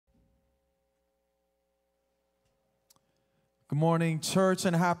Good morning, church,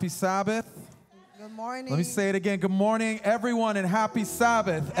 and happy Sabbath. Good morning. Let me say it again. Good morning, everyone, and happy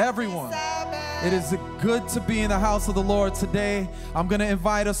Sabbath, everyone. Sabbath. It is good to be in the house of the Lord today. I'm going to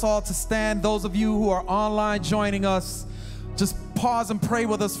invite us all to stand. Those of you who are online joining us, just pause and pray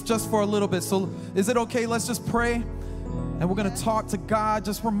with us just for a little bit. So is it okay? Let's just pray. And we're going to talk to God.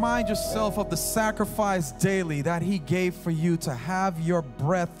 Just remind yourself of the sacrifice daily that He gave for you to have your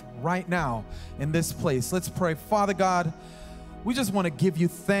breath right now in this place. Let's pray. Father God, we just want to give you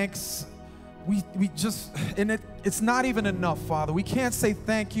thanks. It's not even enough, Father. We can't say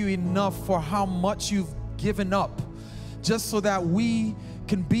thank you enough for how much you've given up just so that we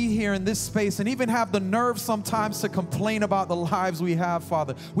can be here in this space and even have the nerve sometimes to complain about the lives we have,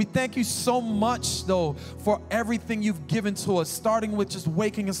 Father. We thank you so much, though, for everything you've given to us, starting with just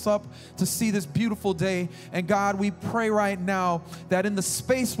waking us up to see this beautiful day. And God, we pray right now that in the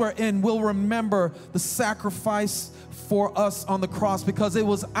space we're in, we'll remember the sacrifice for us on the cross, because it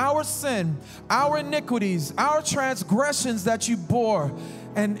was our sin, our iniquities, our transgressions that you bore,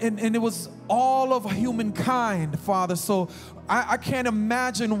 and it was all of humankind, Father. So I can't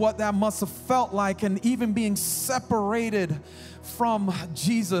imagine what that must have felt like, and even being separated from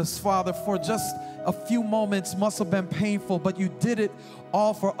Jesus, Father, for just a few moments must have been painful, but you did it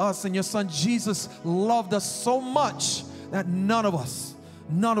all for us, and your son Jesus loved us so much that none of us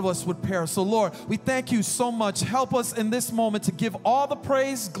would perish. So Lord, we thank you so much. Help us in this moment to give all the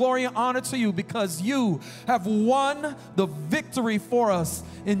praise, glory, and honor to you, because you have won the victory for us.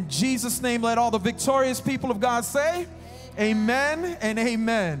 In Jesus' name, let all the victorious people of God say, amen and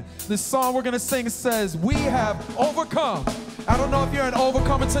amen. This song we're going to sing says, we have overcome. I don't know if you're an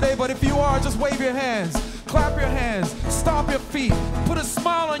overcomer today, but if you are, just wave your hands, clap your hands, stomp your feet, put a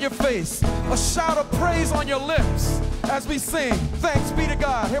smile on your face, a shout of praise on your lips as we sing, thanks be to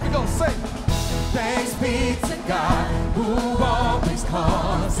God. Here we go, sing. Thanks be to God, who always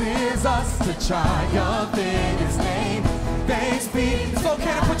causes us to triumph in His name. Thanks be. It's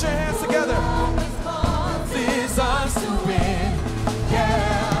okay to put your hands together. Causes us to win.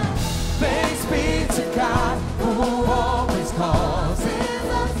 Yeah. Thanks be to God, who always causes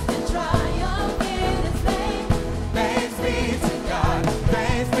us to triumph in His name. Thanks be to God.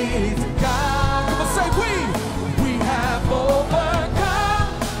 Thanks be to God. Come on, say we have overcome.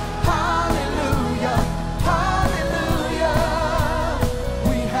 Hallelujah, hallelujah.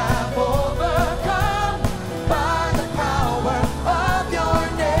 We have overcome by the power of your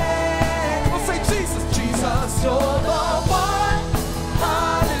name. Come on, say Jesus, Jesus, you're the one.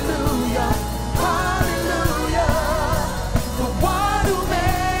 Hallelujah, hallelujah. The one who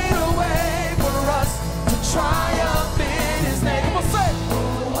made a way for us to triumph in His name. Come on, say,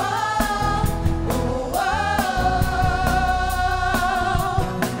 oh, oh, oh,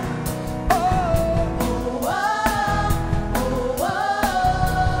 oh, oh, oh.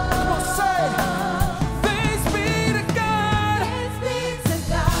 Come on, say, thanks be to God. Thanks be to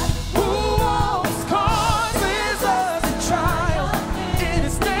God, who always causes us to triumph in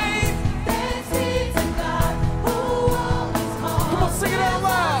His name. Thanks be to God, who always causes. Come on, sing it out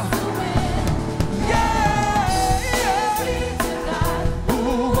loud. Yeah, yeah. Thanks be to God, who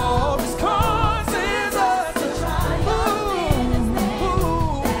always causes us to triumph in His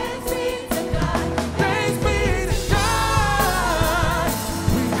name. Thanks be to God. Thanks be to God.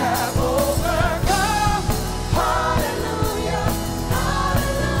 We have overcome. Hallelujah,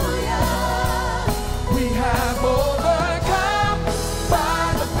 hallelujah. We have overcome by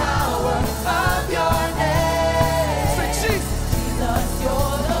the power of your name. Say Jesus. Jesus,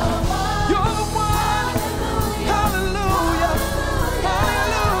 you're the one. You're the one. Hallelujah,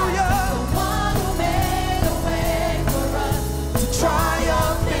 hallelujah. The one who made a way for us to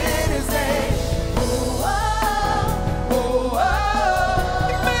triumph in His name. Oh, oh, oh, oh.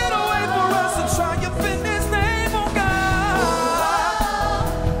 He made a way for us to triumph in His name, oh God.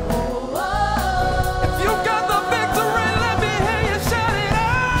 Oh, oh. If you got the victory, let me hear you shout it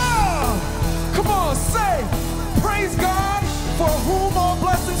out. Come on, say, praise God, for whom all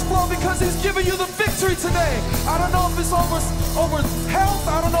blessings flow, because He's giving you the victory today. I don't know if it's over health.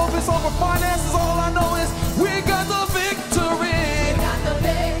 I don't know if it's over finances. All I know is we got the victory. We got the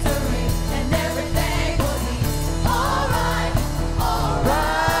victory, and everything will be all right, all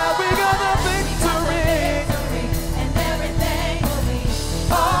right. We got the victory, and everything will be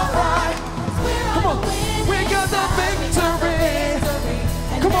all right. Come on, we got the victory.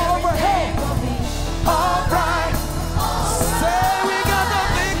 Come on, over health. All right. Say we got the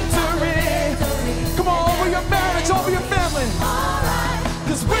victory. Come on, over your marriage, over your family.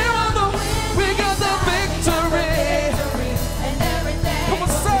 'Cause we got the victory.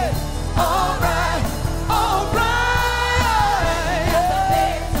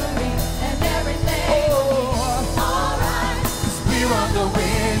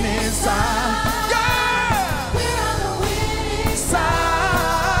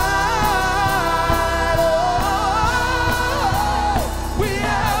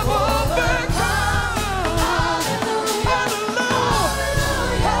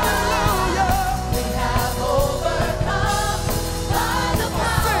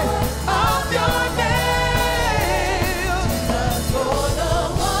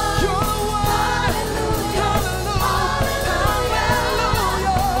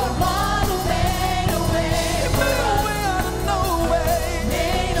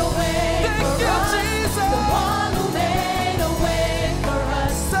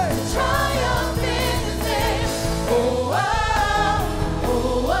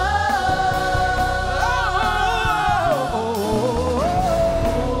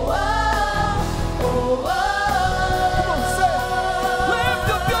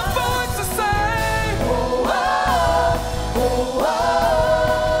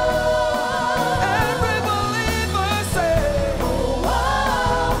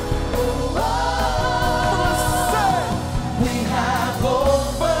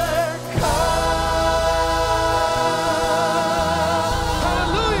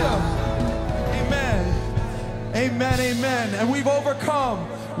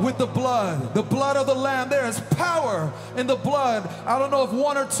 overcome with the blood of the Lamb. There is power in the blood. I don't know if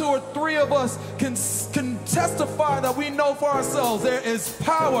one or two or three of us can testify that we know for ourselves. There is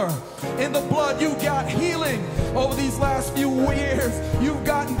power in the blood. You got healing over these last few years. You've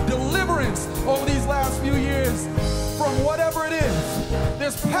gotten deliverance over these last few years from whatever it is.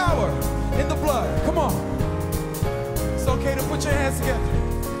 There's power in the blood. Come on. It's okay to put your hands together.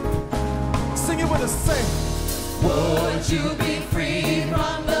 Sing it with us. Say, would you be free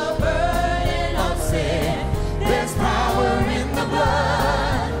from the burden of sin? There's power in the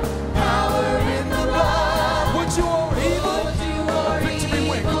blood, power in the blood. Would you or evil? A victory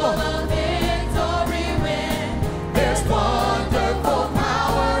win. Come on. A victory win. There's wonderful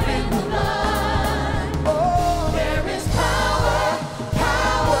power in the blood. Oh, there is power,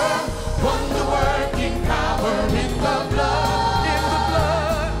 power, wonder-working power in the blood.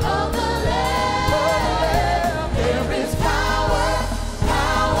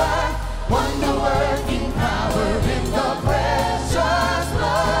 Wonder-working power in the precious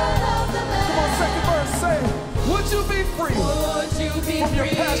blood of the Lamb. Come on, second verse, say, would you be free? Would you be from your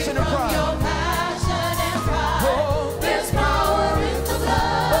free passion and from pride? your passion and pride? Oh, there's power in the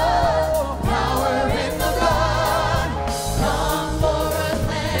blood, power in the blood.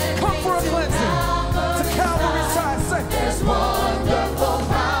 Come for a cleansing, to Calvary's side. Say, there's wonderful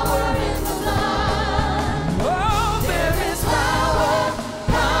power in the blood. oh, There is power,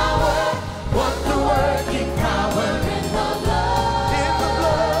 power, wonder-working power in the blood, in the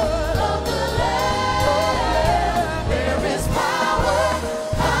blood of the Lamb. There is power,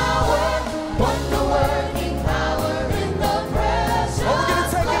 power, wonder-working power in the precious Oh, we're gonna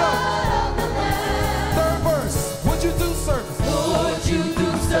take it up. blood of the Lamb. Third verse, would you do service? Would you do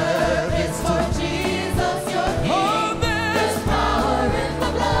service for Jesus your King? Oh, There's power in the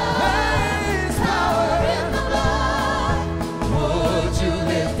blood. there's Power in the blood. Would you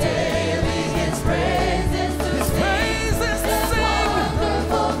live daily His praises to His sing? praises to There's sing.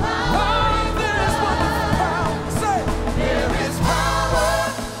 wonderful power Oh, in the there's wonderful blood. power. Say, There is power,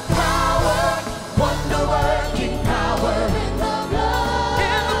 power, wonder-working power in the blood,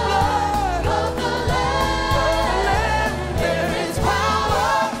 in the blood of the Lamb. There is power,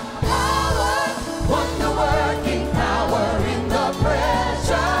 power, wonder-working power in the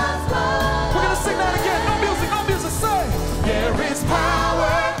precious blood. We're gonna sing that again. No music, no music. Say, There is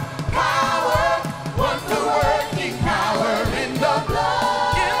power, power, wonder-working power in the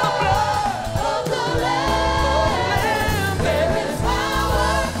blood, in the blood. of the Lamb. There is power,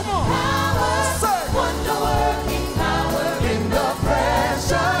 power, Say, wonder-working power in the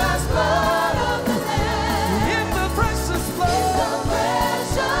precious blood of the Lamb. in the precious The blood.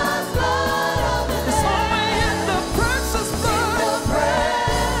 precious blood of the It's Lamb. only in the precious blood. The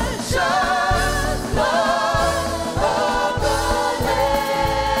precious blood of the Lamb.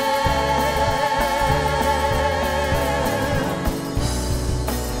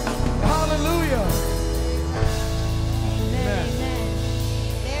 Hallelujah. Amen. Amen.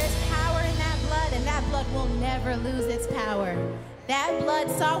 There's power in that blood, and that blood will never lose its power. That blood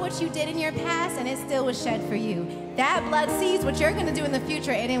saw what you did in your past, and it still was shed for you. That blood sees what you're going to do in the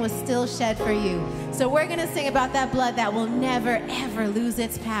future, and it was still shed for you. So we're going to sing about that blood that will never, ever lose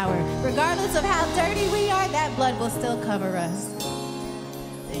its power. Regardless of how dirty we are, that blood will still cover us.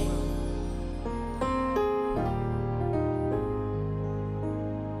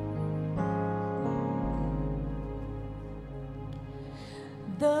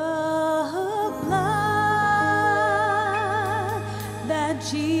 The blood that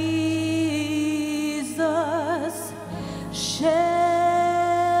Jesus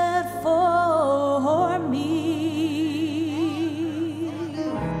shed for me,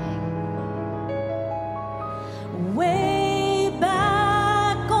 way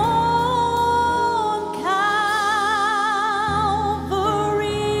back on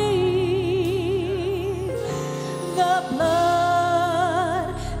Calvary, the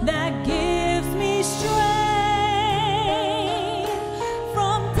blood that gives me strength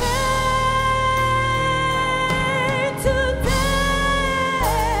from day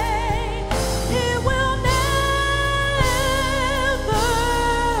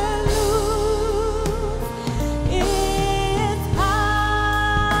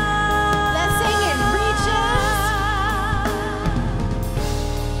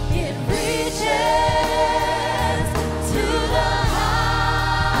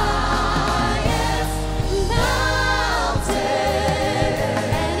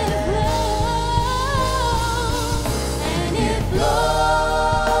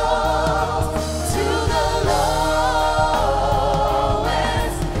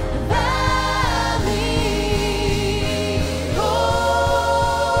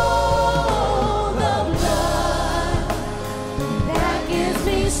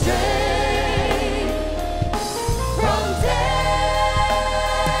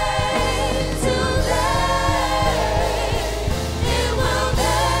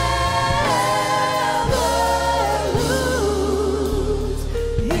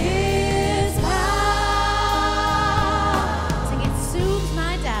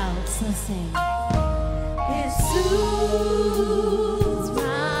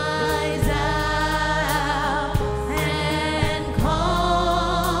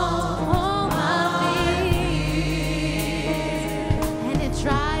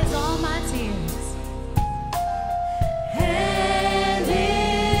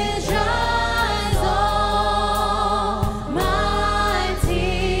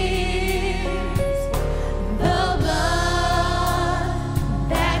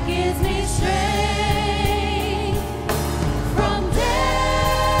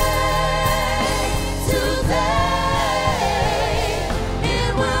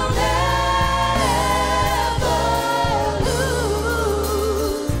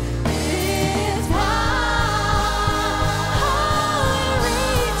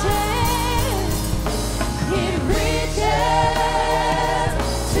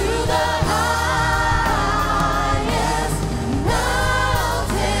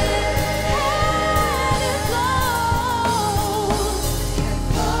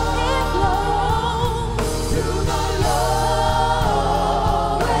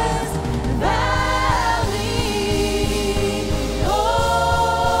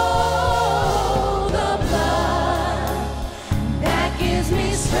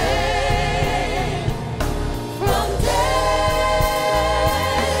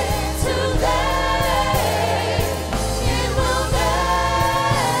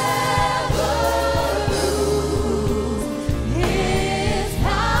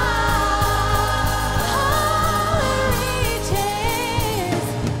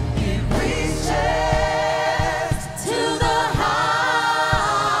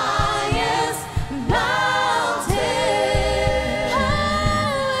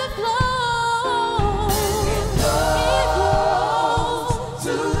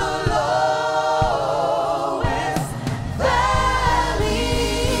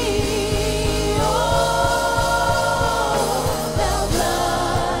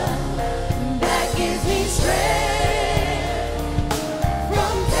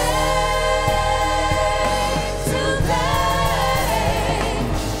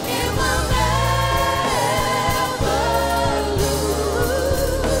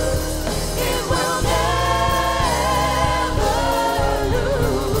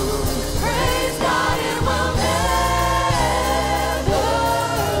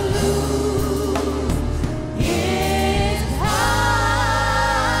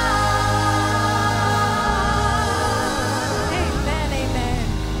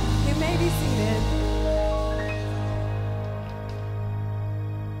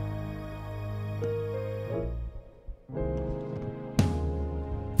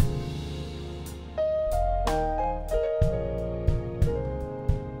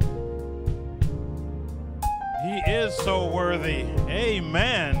is so worthy.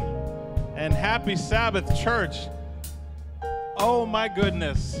 Amen. And happy Sabbath, church. Oh my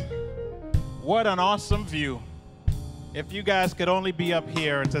goodness. What an awesome view. If you guys could only be up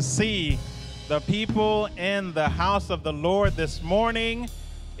here to see the people in the house of the Lord this morning.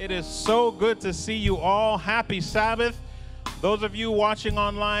 It is so good to see you all. Happy Sabbath. Those of you watching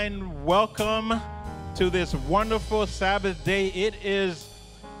online, welcome to this wonderful Sabbath day. It is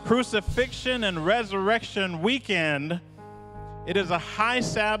Crucifixion and Resurrection weekend. It is a high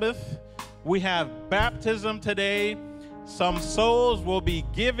Sabbath. We have baptism today. Some souls will be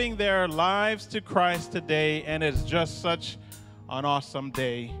giving their lives to Christ today, and it's just such an awesome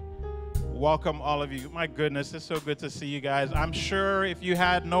day. Welcome, all of you. My goodness, it's so good to see you guys. I'm sure if you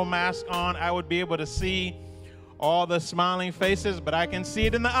had no mask on, I would be able to see all the smiling faces, but I can see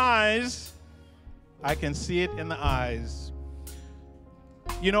it in the eyes. I can see it in the eyes.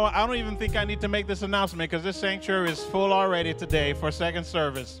 You know, I don't even think I need to make this announcement because this sanctuary is full already today for second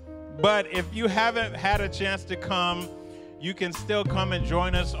service. But if you haven't had a chance to come, you can still come and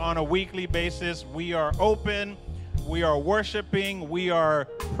join us on a weekly basis. We are open, we are worshiping, we are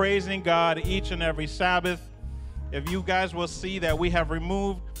praising God each and every Sabbath. If you guys will see that we have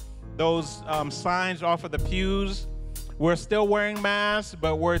removed those signs off of the pews. We're still wearing masks,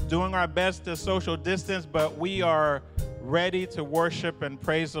 but we're doing our best to social distance, but we are ready to worship and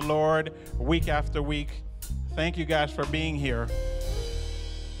praise the Lord week after week. Thank you guys for being here.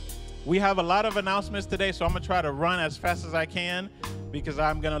 We have a lot of announcements today, so I'm going to try to run as fast as I can because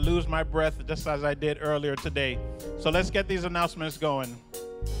I'm going to lose my breath just as I did earlier today. So let's get these announcements going.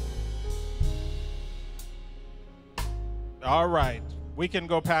 All right, we can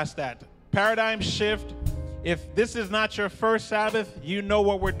go past that. Paradigm shift. If this is not your first Sabbath, you know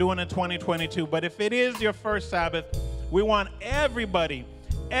what we're doing in 2022. But if it is your first Sabbath, we want everybody,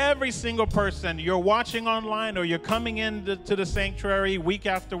 every single person, you're watching online or you're coming into the sanctuary week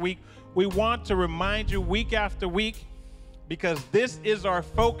after week, we want to remind you week after week, because this is our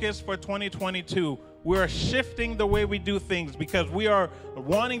focus for 2022. We're shifting the way we do things because we are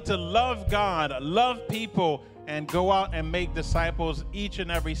wanting to love God, love people, and go out and make disciples each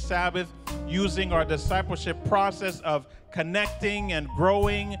and every Sabbath using our discipleship process of connecting and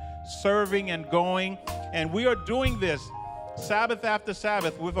growing, serving and going. And we are doing this Sabbath after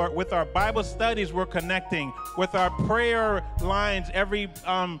Sabbath with our Bible studies. We're connecting with our prayer lines every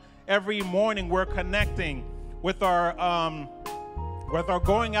morning. We're connecting with our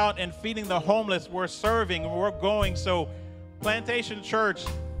going out and feeding the homeless. We're serving. We're going. So Plantation Church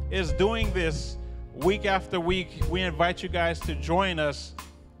is doing this week after week. We invite you guys to join us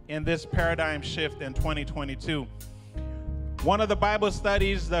in this paradigm shift in 2022. One of the Bible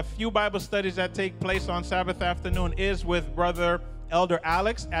studies, the few Bible studies that take place on Sabbath afternoon, is with Brother Elder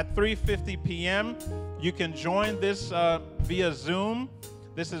Alex at 3:50 p.m. You can join this via Zoom.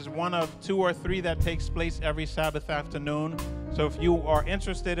 This is one of 2 or 3 that takes place every Sabbath afternoon. So if you are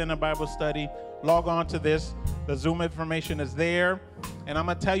interested in a Bible study, log on to this. The Zoom information is there. And I'm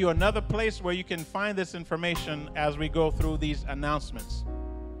going to tell you another place where you can find this information as we go through these announcements.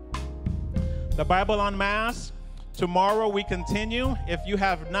 The Bible en masse. Tomorrow we continue. If you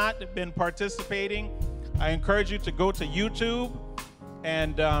have not been participating, I encourage you to go to YouTube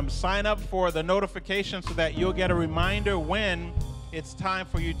and sign up for the notification so that you'll get a reminder when it's time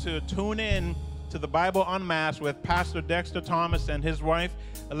for you to tune in to the Bible en masse with Pastor Dexter Thomas and his wife,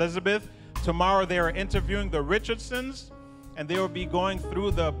 Elizabeth. Tomorrow they are interviewing the Richardsons, and they will be going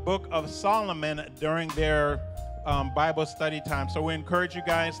through the book of Solomon during their Bible study time. So we encourage you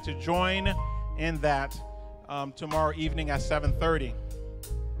guys to join in that tomorrow evening at 7:30.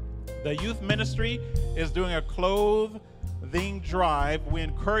 The youth ministry is doing a clothing drive. We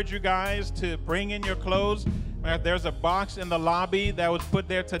encourage you guys to bring in your clothes. There's a box in the lobby that was put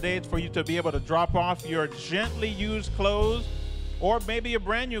there today for you to be able to drop off your gently used clothes or maybe your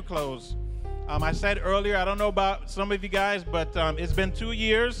brand new clothes. I said earlier, I don't know about some of you guys, but it's been 2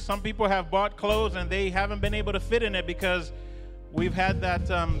 years. Some people have bought clothes and they haven't been able to fit in it because we've had that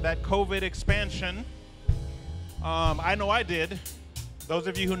COVID expansion. I know I did. Those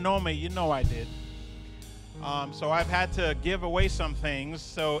of you who know me, you know I did. So I've had to give away some things.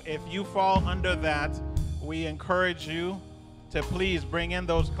 So if you fall under that, we encourage you to please bring in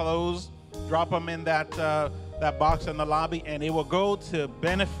those clothes, drop them in that box in the lobby, and it will go to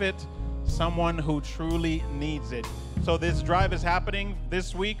benefit someone who truly needs it. So this drive is happening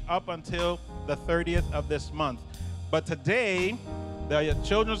this week up until the 30th of this month. But today, the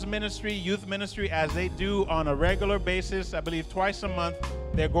children's ministry, youth ministry, as they do on a regular basis, I believe twice a month,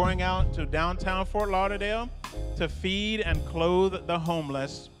 they're going out to downtown Fort Lauderdale to feed and clothe the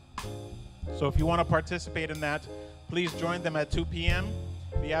homeless. So if you want to participate in that, please join them at 2 p.m.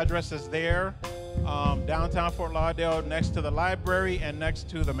 The address is there, downtown Fort Lauderdale, next to the library and next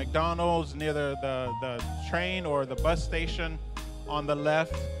to the McDonald's, near the train or the bus station on the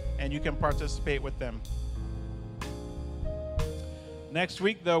left, and you can participate with them. Next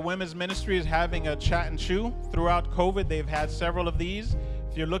week, the women's ministry is having a chat and chew. Throughout COVID, they've had several of these.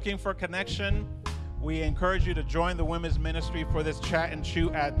 If you're looking for connection, we encourage you to join the women's ministry for this chat and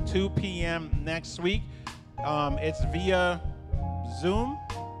chew at 2 p.m. next week. It's via Zoom.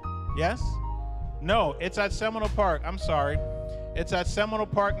 Yes? No, it's at Seminole Park. I'm sorry. It's at Seminole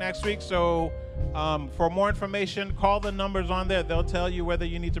Park next week. So for more information, call the numbers on there. They'll tell you whether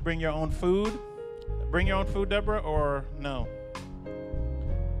you need to bring your own food. Bring your own food, Deborah, or no?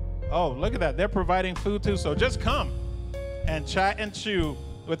 Oh, look at that. They're providing food too. So just come and chat and chew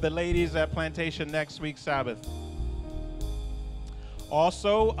with the ladies at Plantation next week, Sabbath.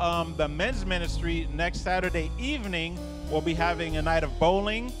 Also, the men's ministry next Saturday evening will be having a night of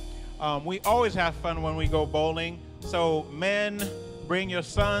bowling. We always have fun when we go bowling. So men, bring your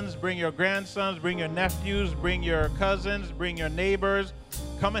sons, bring your grandsons, bring your nephews, bring your cousins, bring your neighbors.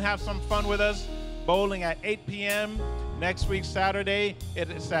 Come and have some fun with us. Bowling at 8 p.m. next week, Saturday. It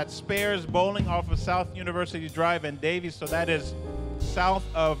is at Spares Bowling off of South University Drive in Davies. So that is south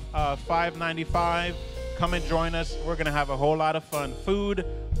of 595. Come and join us. We're going to have a whole lot of fun. Food,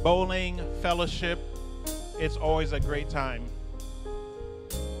 bowling, fellowship. It's always a great time.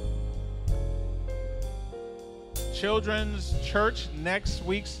 Children's Church next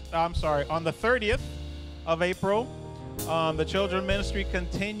week's, on the 30th of April. The children's ministry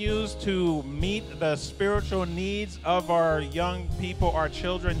continues to meet the spiritual needs of our young people, our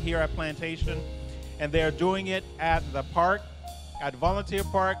children here at Plantation. And they're doing it at the park, at Volunteer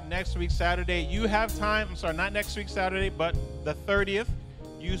Park next week, Saturday. You have time, not next week, Saturday, but the 30th.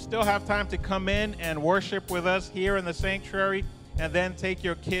 You still have time to come in and worship with us here in the sanctuary, and then take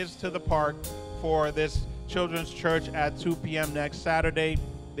your kids to the park for this children's church at 2 p.m. next Saturday.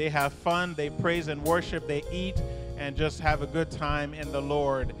 They have fun, they praise and worship, they eat, and just have a good time in the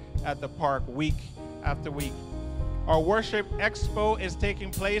Lord at the park week after week. Our worship expo is taking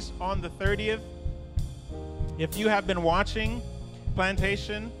place on the 30th. If you have been watching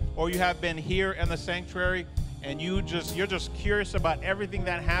Plantation, or you have been here in the sanctuary, and you're just curious about everything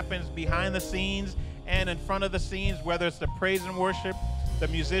that happens behind the scenes and in front of the scenes, whether it's the praise and worship, the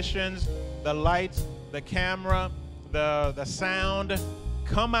musicians, the lights, the camera, the sound,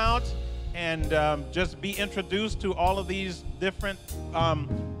 come out and just be introduced to all of these different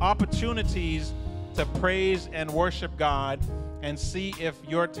opportunities to praise and worship God, and see if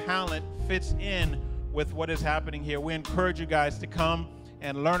your talent fits in with what is happening here. We encourage you guys to come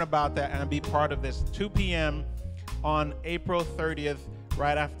and learn about that and be part of this. 2 p.m. on April 30th,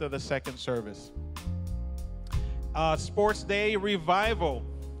 right after the second service. Sports Day Revival,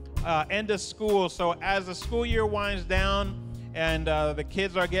 end of school. So as the school year winds down and the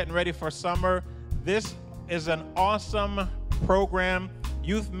kids are getting ready for summer, this is an awesome program.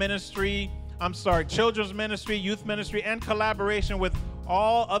 Children's ministry, youth ministry, and collaboration with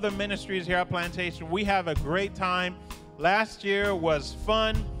all other ministries here at Plantation. We have a great time. Last year was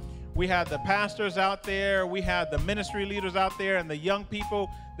fun. We had the pastors out there, we had the ministry leaders out there, and the young people,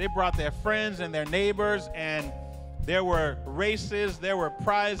 they brought their friends and their neighbors, and there were races, there were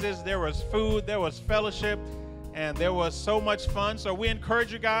prizes, there was food, there was fellowship, and there was so much fun. So we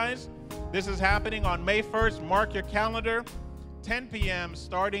encourage you guys. This is happening on May 1st. Mark your calendar, 10 p.m.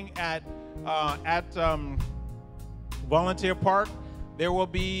 starting at Volunteer Park.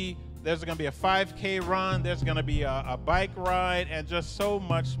 There's going to be a 5K run. There's going to be a bike ride, and just so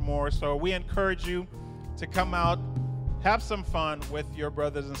much more. So we encourage you to come out, have some fun with your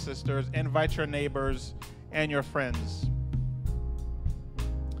brothers and sisters, invite your neighbors and your friends.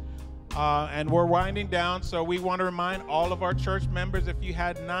 And we're winding down, so we want to remind all of our church members, if you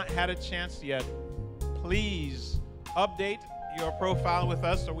had not had a chance yet, please update your profile with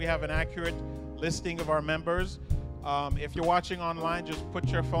us so we have an accurate listing of our members. If you're watching online, just put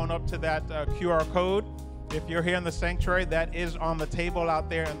your phone up to that QR code. If you're here in the sanctuary, that is on the table out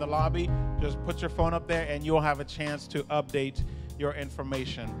there in the lobby. Just put your phone up there and you'll have a chance to update your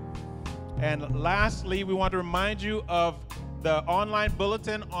information. And lastly, we want to remind you of the online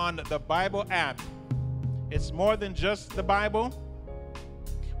bulletin on the Bible app. It's more than just the Bible,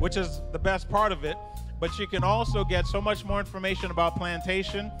 which is the best part of it, but you can also get so much more information about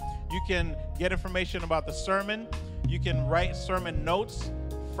Plantation. You can get information about the sermon. You can write sermon notes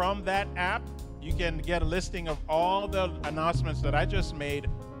from that app. You can get a listing of all the announcements that I just made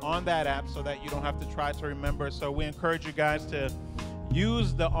on that app so that you don't have to try to remember. So we encourage you guys to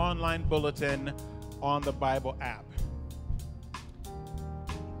use the online bulletin on the Bible app.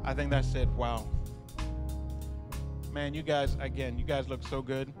 I think that's it. Wow. Man, you guys, again, you guys look so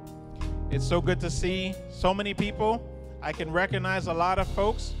good. It's so good to see so many people. I can recognize a lot of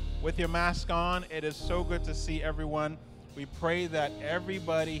folks with your mask on. It is so good to see everyone. We pray that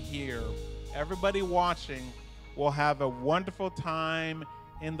everybody here, everybody watching, will have a wonderful time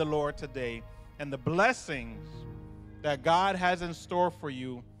in the Lord today. And the blessings that God has in store for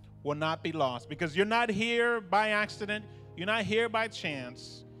you will not be lost, because you're not here by accident. You're not here by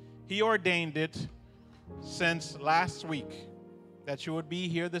chance. He ordained it since last week that you would be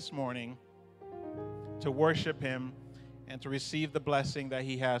here this morning to worship him and to receive the blessing that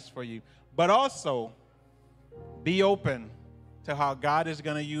he has for you. But also, be open to how God is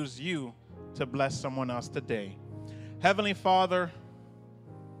going to use you to bless someone else today. Heavenly Father,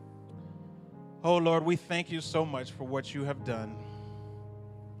 oh Lord, we thank you so much for what you have done.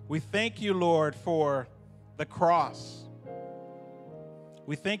 We thank you, Lord, for the cross.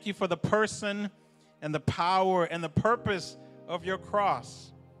 We thank you for the person and the power and the purpose of your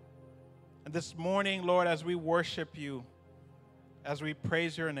cross. And this morning, Lord, as we worship you, as we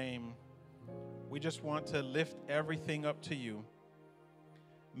praise your name, we just want to lift everything up to you.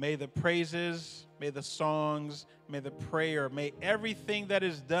 May the praises, may the songs, may the prayer, may everything that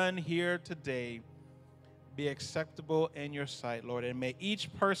is done here today be acceptable in your sight, Lord. And may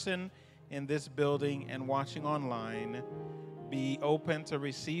each person in this building and watching online be open to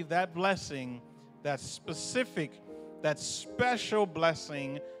receive that blessing, that specific, that special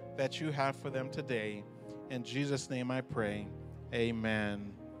blessing that you have for them today. In Jesus' name I pray.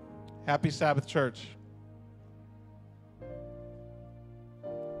 Amen. Happy Sabbath, church.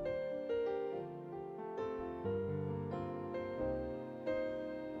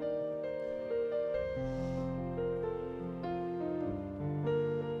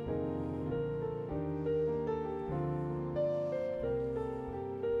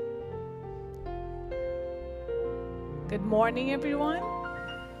 Good morning, everyone.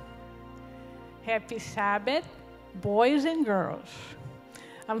 Happy Sabbath, boys and girls.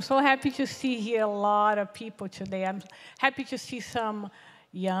 I'm so happy to see here a lot of people today. I'm happy to see some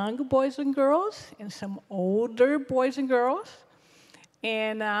young boys and girls and some older boys and girls.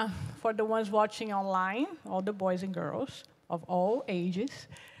 And for the ones watching online, all the boys and girls of all ages,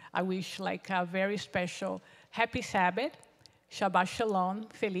 I wish like a very special Happy Sabbath, Shabbat Shalom,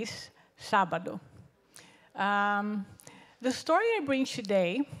 Feliz Sábado. The story I bring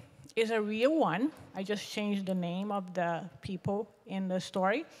today is a real one. I just changed the name of the people in the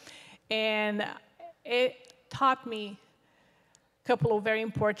story. And it taught me a couple of very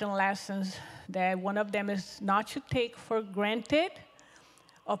important lessons. That one of them is not to take for granted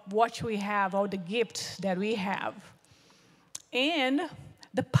of what we have, all the gifts that we have. And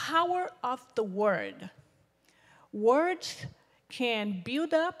the power of the word. Words can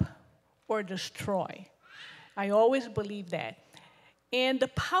build up or destroy. I always believe that. And the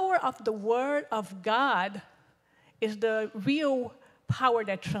power of the Word of God is the real power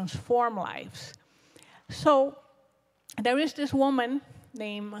that transforms lives. So there is this woman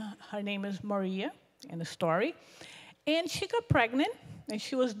her name is Maria in the story, and she got pregnant, and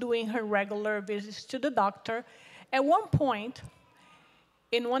she was doing her regular visits to the doctor. At one point,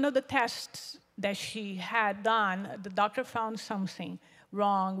 in one of the tests that she had done, the doctor found something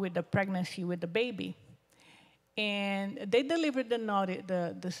wrong with the pregnancy with the baby. And they delivered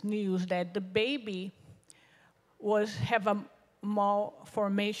this news that the baby have a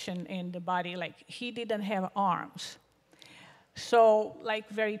malformation in the body, like he didn't have arms. So, like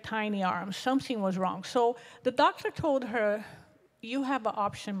very tiny arms, something was wrong. So the doctor told her, you have an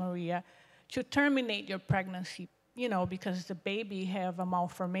option, Maria, to terminate your pregnancy, because the baby have a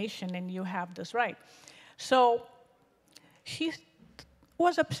malformation and you have this right. So she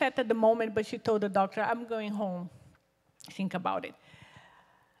was upset at the moment, but she told the doctor, I'm going home. Think about it.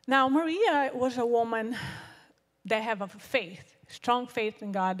 Now, Maria was a woman that have a faith, strong faith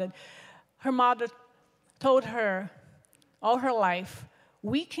in God. That her mother told her all her life,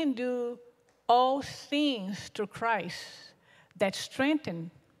 we can do all things through Christ that strengthen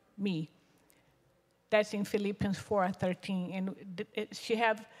me. That's in Philippians 4:13. And she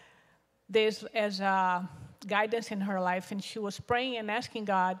have this as a guidance in her life, and she was praying and asking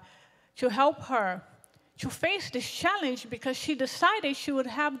God to help her to face this challenge because she decided she would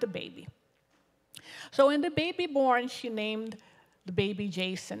have the baby. So when the baby born, she named the baby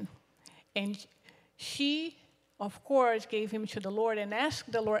Jason. And she, of course, gave him to the Lord and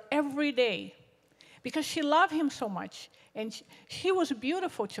asked the Lord every day because she loved him so much. And he was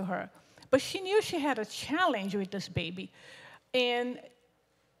beautiful to her. But she knew she had a challenge with this baby. And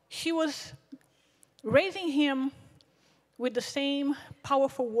she was raising him with the same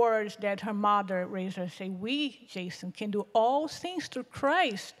powerful words that her mother raised her, say, we, Jason, can do all things through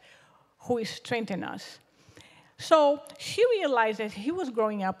Christ who is strengthening us. So she realized as he was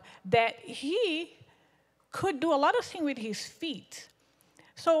growing up that he could do a lot of things with his feet.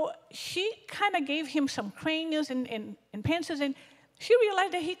 So she kind of gave him some crayons and pencils, and she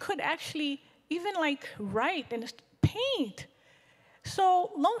realized that he could actually even like write and paint.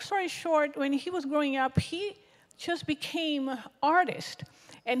 So long story short, when he was growing up, he just became an artist,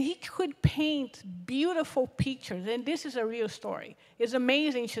 and he could paint beautiful pictures, and this is a real story. It's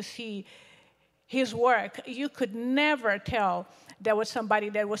amazing to see his work. You could never tell there was somebody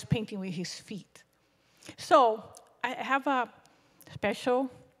that was painting with his feet. So I have a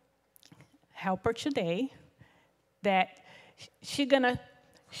special helper today that she's gonna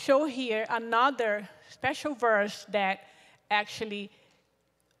show here another special verse that actually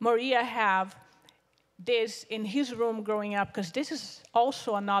Maria have this in his room growing up, because this is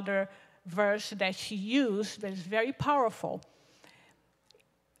also another verse that she used that is very powerful.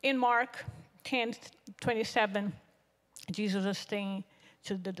 In Mark 10:27, Jesus was saying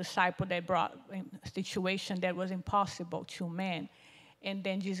to the disciple that brought a situation that was impossible to man. And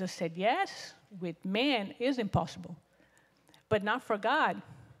then Jesus said, yes, with man is impossible, but not for God.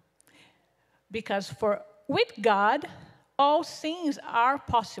 Because with God, all things are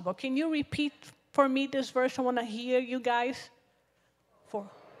possible. Can you repeat for me this verse? I want to hear you guys.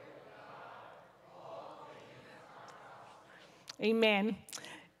 Amen.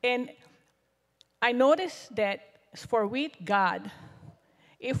 And I noticed that for with God,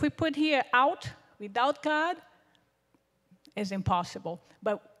 if we put here out, without God, is impossible.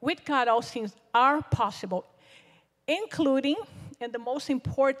 But with God, all things are possible, including, and the most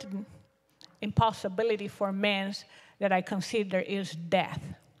important impossibility for man that I consider is death,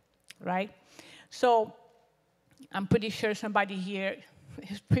 right? So I'm pretty sure somebody here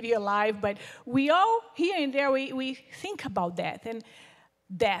is pretty alive, but we all here and there, we think about death. And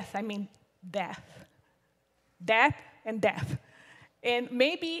death, I mean death. Death and death. And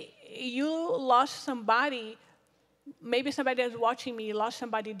maybe you lost somebody, maybe somebody that's watching me lost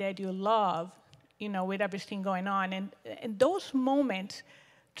somebody that you love, you know, with everything going on. And those moments,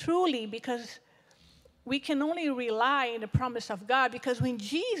 truly, because we can only rely on the promise of God, because when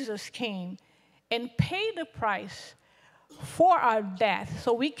Jesus came and paid the price for our death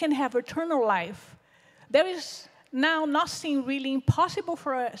so we can have eternal life, there is now nothing really impossible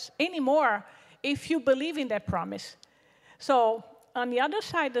for us anymore if you believe in that promise. So on the other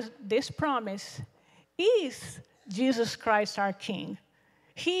side of this promise is Jesus Christ, our King.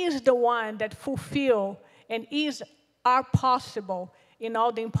 He is the one that fulfills and is our possible in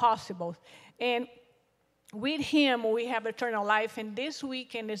all the impossible. And with him, we have eternal life. And this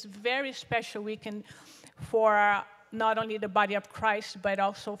weekend is a very special weekend for not only the body of Christ, but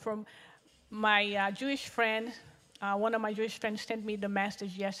also from my Jewish friend. One of my Jewish friends sent me the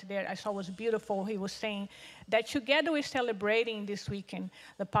message yesterday. I saw it was beautiful. He was saying that together we're celebrating this weekend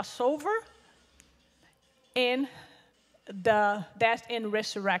the Passover and the death and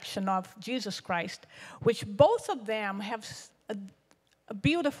resurrection of Jesus Christ, which both of them have a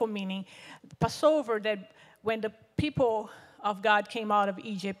beautiful meaning. Passover, that when the people of God came out of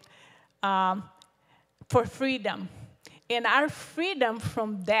Egypt for freedom, and our freedom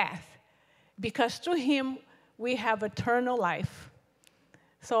from death, because through him we have eternal life.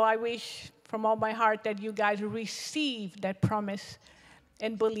 So I wish from all my heart that you guys receive that promise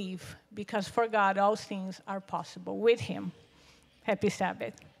and believe, because for God all things are possible with him. Happy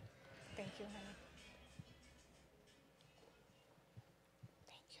Sabbath. Thank you, honey.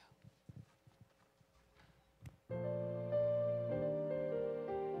 Thank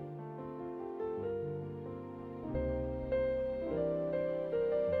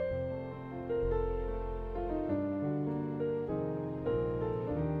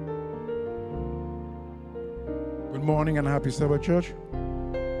Good morning and happy Sabbath, church.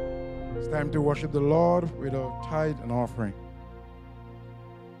 It's time to worship the Lord with a tithe and offering.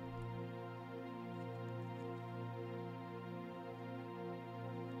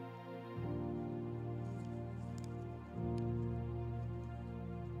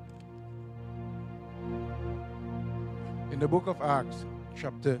 In the book of Acts,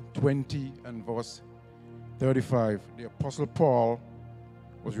 chapter 20 and verse 35, the Apostle Paul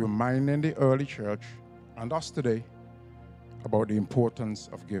was reminding the early church and us today about the importance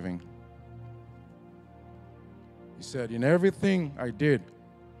of giving. He said, in everything I did,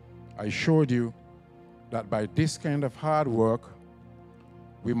 I showed you that by this kind of hard work,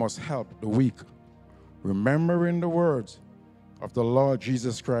 we must help the weak, remembering the words of the Lord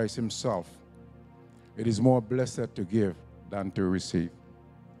Jesus Christ himself. It is more blessed to give than to receive.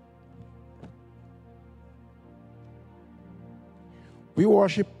 We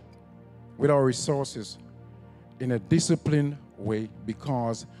worship with our resources in a disciplined way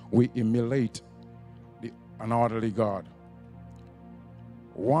because we emulate an orderly God.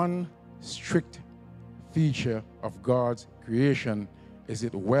 One strict feature of God's creation is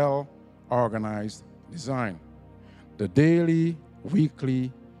its well-organized design. The daily,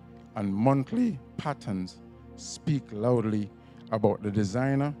 weekly, and monthly patterns speak loudly about the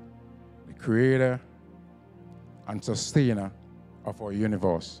designer, the creator, and sustainer of our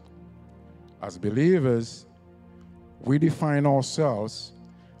universe. As believers, we define ourselves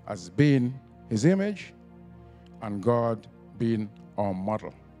as being His image and God being our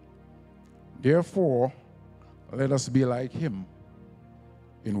model. Therefore, let us be like Him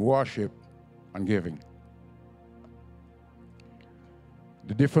in worship and giving.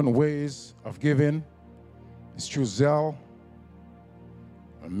 The different ways of giving is through Zelle,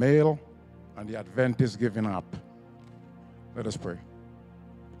 mail, and the Adventist Giving app. Let us pray.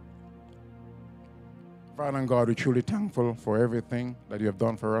 Father and God, we're truly thankful for everything that you have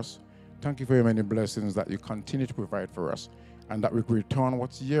done for us. Thank you for your many blessings that you continue to provide for us, and that we can return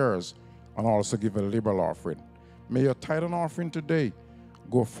what's yours and also give a liberal offering. May your tithe and offering today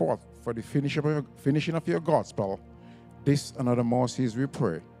go forth for the finishing of your gospel. This and other mercies we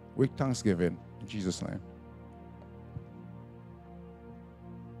pray with thanksgiving in Jesus' name.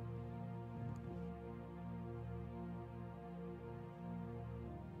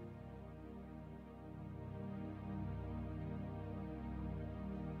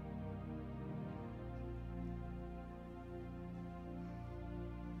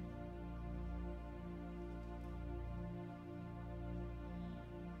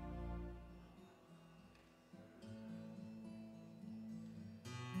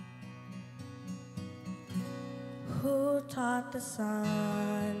 Who taught the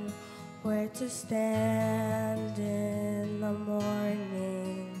sun where to stand in the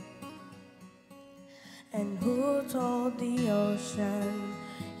morning? And who told the ocean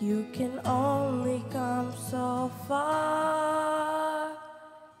you can only come so far?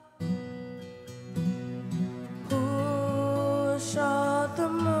 Who showed the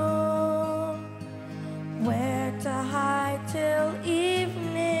moon where to hide till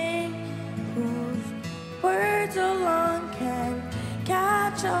evening? Whose words alone can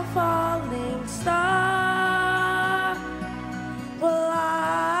catch a falling star? Well,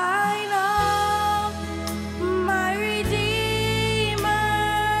 I know my Redeemer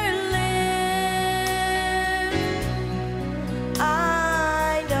lives.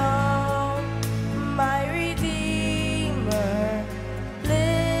 I know my Redeemer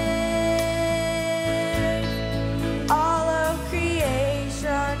lives. All of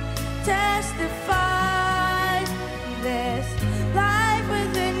creation testifies this life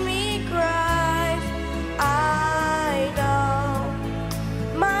within me cries. I know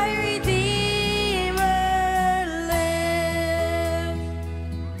my Redeemer lives.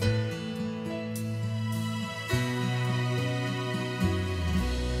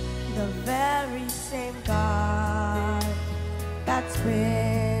 The very same God that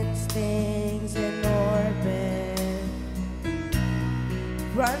spins things in orbit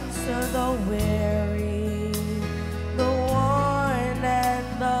runs to the weary, the worn and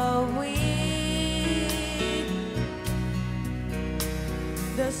the weak.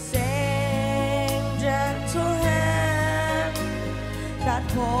 The same gentle hand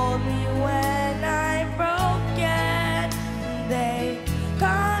that hold me when I'm broken, they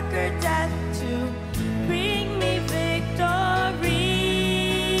conquer death to bring me victory.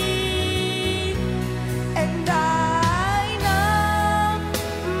 And I know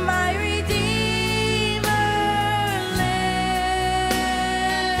my Redeemer lives.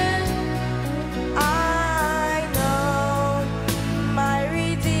 I know my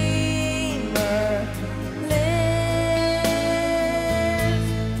Redeemer lives.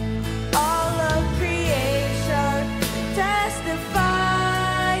 All of creation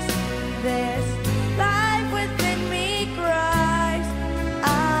testifies this life within me cries.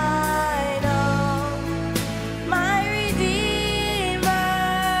 I know my Redeemer.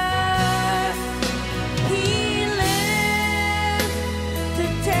 He lives to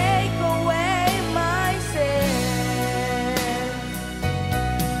take away my sins.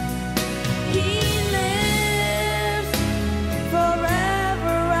 He lives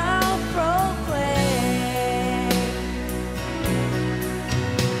forever. I'll proclaim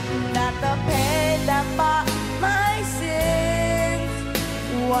that the pain that bought my sins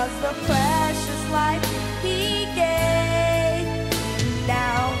was the precious life He gave.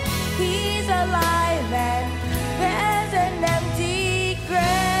 Now He's alive and there's an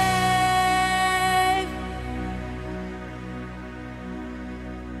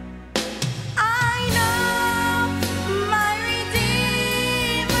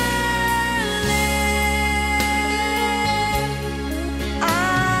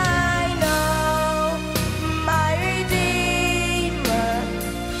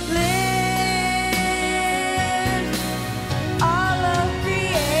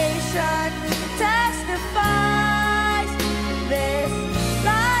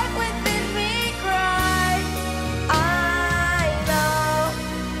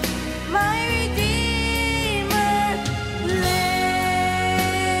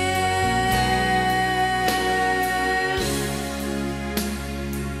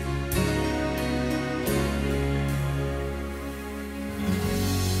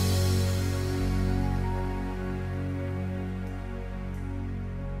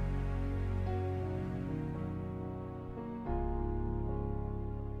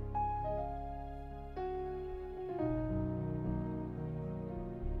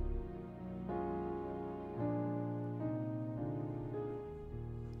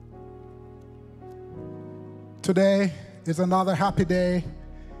Today is another happy day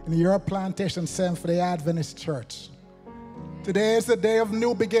in your Plantation Seventh-day Adventist Church. Today is the day of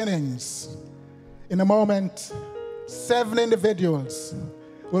new beginnings. In a moment, 7 individuals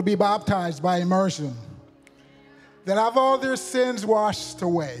will be baptized by immersion. They'll have all their sins washed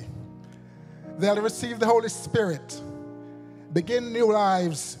away. They'll receive the Holy Spirit, begin new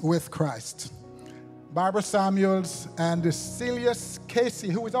lives with Christ. Barbara Samuels and Celius Casey,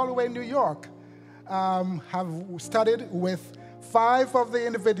 who is all the way in New York, have studied with 5 of the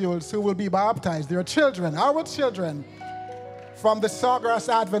individuals who will be baptized. They are children, our children, from the Sawgrass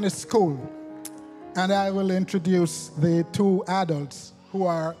Adventist School. And I will introduce the 2 adults who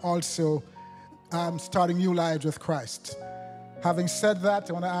are also starting new lives with Christ. Having said that,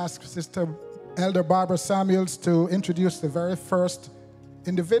 I want to ask Sister Elder Barbara Samuels to introduce the very first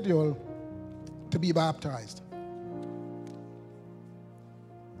individual to be baptized.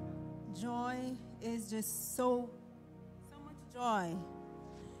 Joy is just so much joy.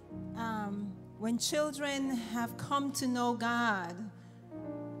 When children have come to know God,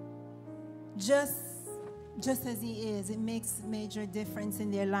 just as He is, it makes a major difference in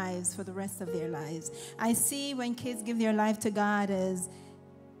their lives for the rest of their lives. I see when kids give their life to God as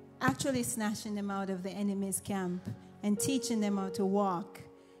actually snatching them out of the enemy's camp and teaching them how to walk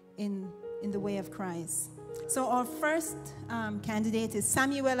in the way of Christ. So our first candidate is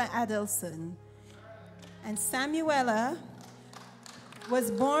Samuela Adelson. And Samuela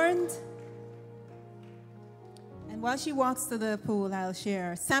was born, and while she walks to the pool, I'll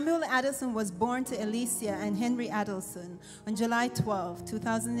share. Samuel Adelson was born to Alicia and Henry Adelson on July 12,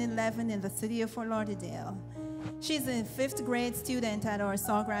 2011 in the city of Fort Lauderdale. She's a 5th grade student at our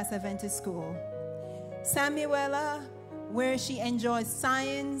Sawgrass Adventist School. Samuela, where she enjoys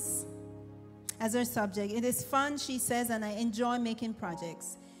science as her subject. It is fun, she says, and I enjoy making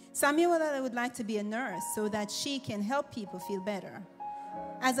projects. Samuela would like to be a nurse so that she can help people feel better.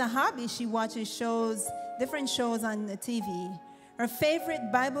 As a hobby, she watches different shows on the TV. Her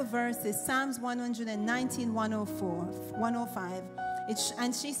favorite Bible verse is Psalms 119, 105.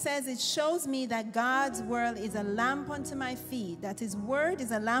 And she says, it shows me that God's word is a lamp unto my feet, that His word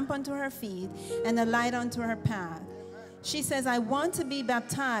is a lamp unto her feet and a light unto her path. She says, I want to be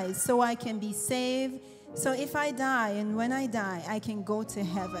baptized so I can be saved. So if I die and when I die, I can go to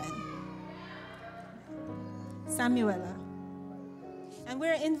heaven. Samuela. And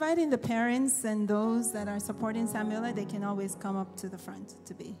we're inviting the parents and those that are supporting Samuela. They can always come up to the front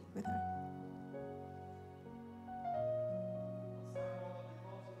to be with her.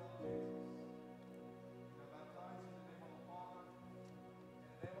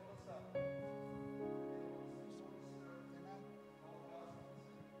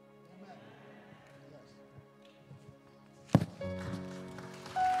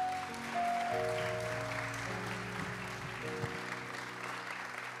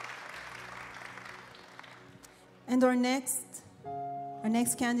 And our next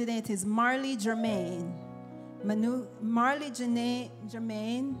candidate is Marley Germain. Marley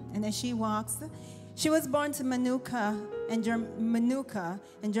Germain, and as she walks, she was born to Manuka and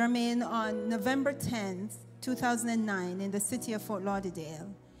Germain on November 10th, 2009 in the city of Fort Lauderdale.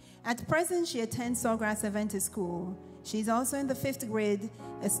 At present, she attends Sawgrass Adventist School. She's also in the 5th grade,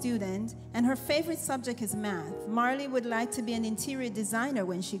 a student, and her favorite subject is math. Marley would like to be an interior designer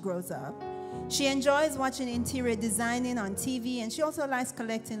when she grows up. She enjoys watching interior designing on TV, and she also likes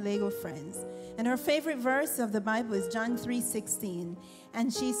collecting Lego friends. And her favorite verse of the Bible is John 3:16.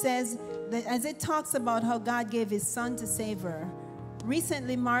 And she says that as it talks about how God gave His Son to save her.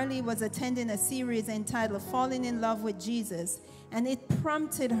 Recently, Marley was attending a series entitled Falling in Love with Jesus, and it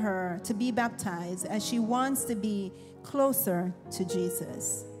prompted her to be baptized as she wants to be closer to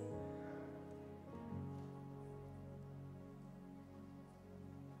Jesus.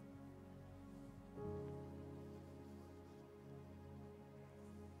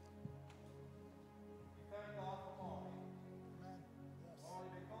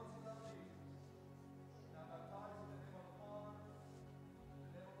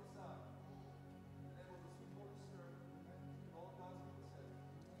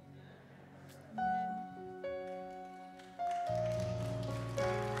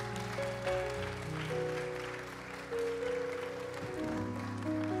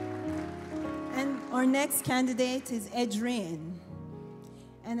 Our next candidate is Edrine.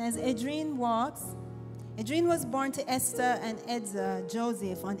 And as Edrine walks, Edrine was born to Esther and Edza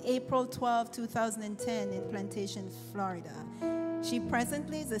Joseph on April 12, 2010 in Plantation, Florida. She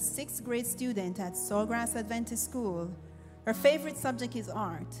presently is a 6th grade student at Sawgrass Adventist School. Her favorite subject is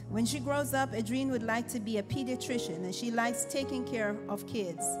art. When she grows up, Edrine would like to be a pediatrician, and she likes taking care of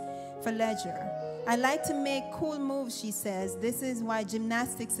kids for leisure. I like to make cool moves, she says. This is why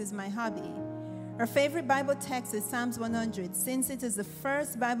gymnastics is my hobby. Her favorite Bible text is Psalms 100. Since it is the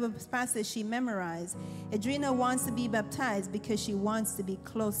first Bible passage she memorized, Edwina wants to be baptized because she wants to be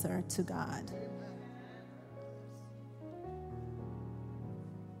closer to God.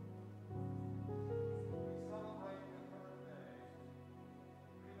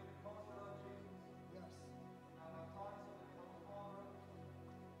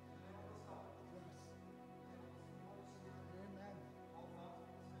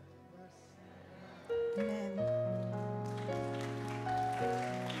 Amen.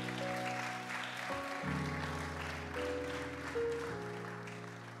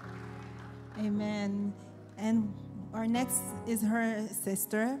 Amen. And our next is her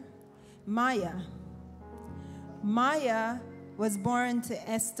sister, Maya. Maya was born to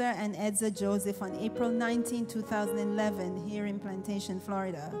Esther and Edza Joseph on April 19, 2011, here in Plantation,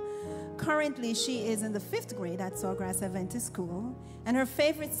 Florida. Currently, she is in the 5th grade at Sawgrass Adventist School, and her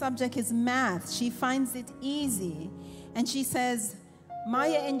favorite subject is math. She finds it easy, and she says,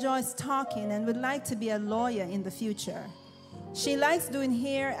 Maya enjoys talking and would like to be a lawyer in the future. She likes doing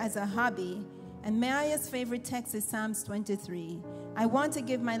hair as a hobby, and Maya's favorite text is Psalms 23. I want to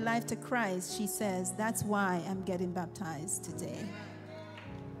give my life to Christ, she says. That's why I'm getting baptized today.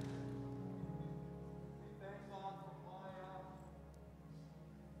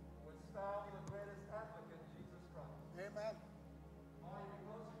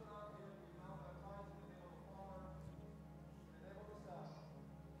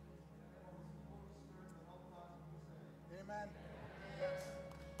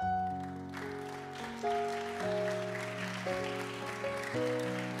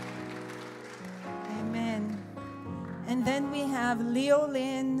 Amen. And then we have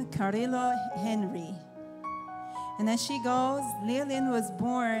Leolyn Carrillo Henry. And as she goes, Leolyn was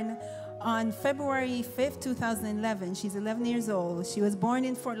born on February 5th, 2011. She's 11 years old. She was born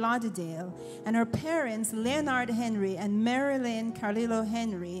in Fort Lauderdale. And her parents, Leonard Henry and Marilyn Carrillo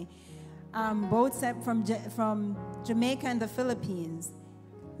Henry, both from Jamaica and the Philippines.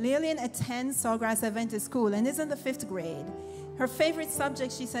 Leolyn attends Sawgrass Adventist School and is in the 5th grade. Her favorite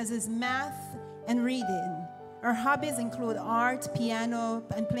subject, she says, is math and reading. Her hobbies include art, piano,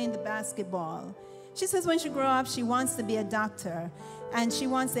 and playing the basketball. She says when she grows up, she wants to be a doctor, and she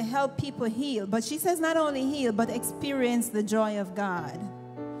wants to help people heal. But she says not only heal, but experience the joy of God.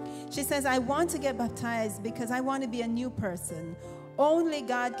 She says, I want to get baptized because I want to be a new person. Only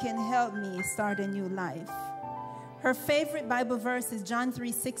God can help me start a new life. Her favorite Bible verse is John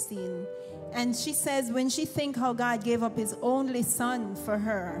 3:16. And she says when she thinks how God gave up his only son for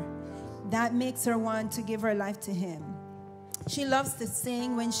her, that makes her want to give her life to him. She loves to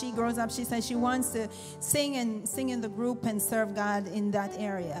sing. When she grows up, she says she wants to sing in the group and serve God in that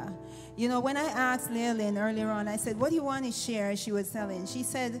area. You know, when I asked Leolyn earlier on, I said, what do you want to share? She was telling. She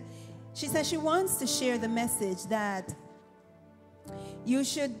said she wants to share the message that you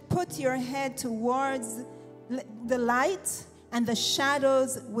should put your head towards the light and the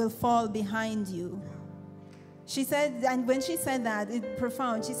shadows will fall behind you. She said, and when she said that, it's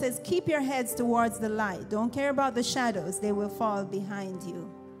profound. She says, keep your heads towards the light. Don't care about the shadows. They will fall behind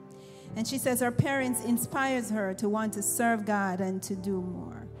you. And she says her parents inspires her to want to serve God and to do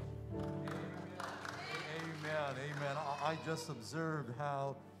more. Amen, amen. I just observed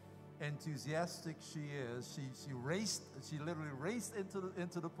how enthusiastic she is. She literally raced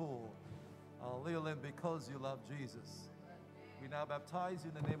into the pool. Leolyn, because you love Jesus. We now baptize you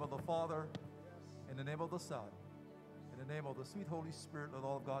in the name of the Father, in the name of the Son, in the name of the sweet Holy Spirit, let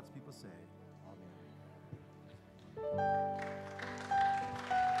all God's people say, Amen.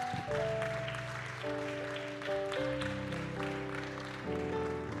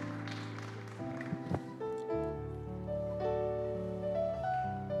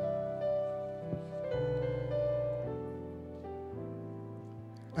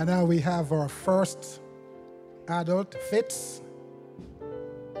 And now we have our first adult, Fitzgerald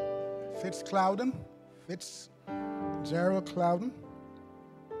Clouden.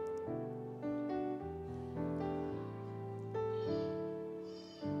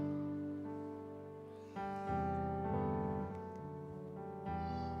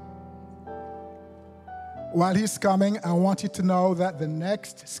 While he's coming, I want you to know that the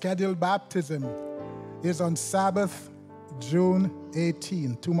next scheduled baptism is on Sabbath, June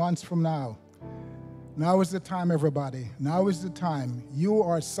 18, 2 months from now. Now is the time, everybody. Now is the time. You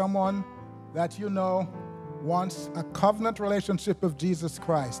are someone that you know wants a covenant relationship with Jesus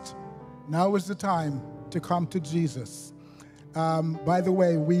Christ. Now is the time to come to Jesus. By the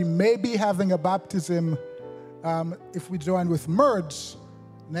way, we may be having a baptism if we join with Merge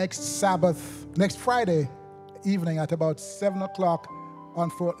next Sabbath, next Friday evening at about 7 o'clock on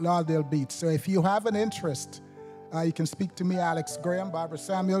Fort Lauderdale Beach. So if you have an interest, you can speak to me, Alex Graham, Barbara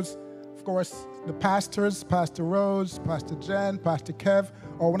Samuels, of course, the pastors, Pastor Rose, Pastor Jen, Pastor Kev,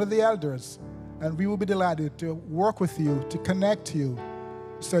 or one of the elders. And we will be delighted to work with you, to connect you,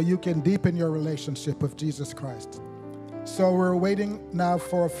 so you can deepen your relationship with Jesus Christ. So we're waiting now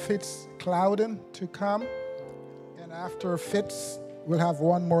for Fitz Clouden to come. And after Fitz, we'll have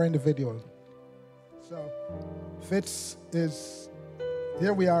one more individual. So Fitz is,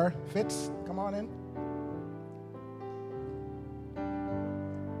 here we are. Fitz, come on in.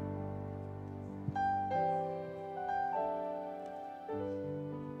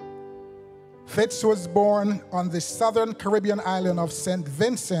 Fitz was born on the southern Caribbean island of St.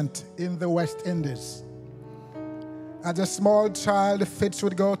 Vincent in the West Indies. As a small child, Fitz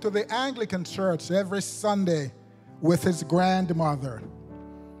would go to the Anglican church every Sunday with his grandmother.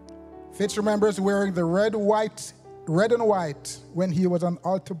 Fitz remembers wearing the red and white when he was an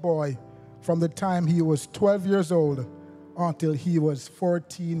altar boy from the time he was 12 years old until he was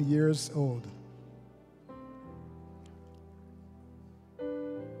 14 years old.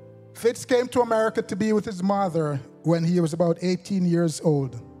 Fitz came to America to be with his mother when he was about 18 years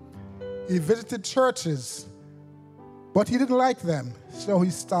old. He visited churches, but he didn't like them, so he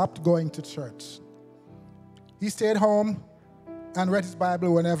stopped going to church. He stayed home and read his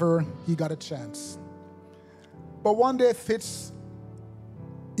Bible whenever he got a chance. But one day, Fitz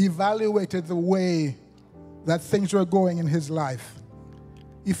evaluated the way that things were going in his life.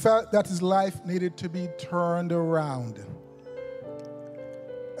 He felt that his life needed to be turned around.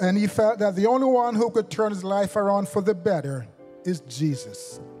 And he felt that the only one who could turn his life around for the better is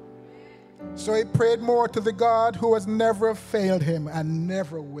Jesus. So he prayed more to the God who has never failed him and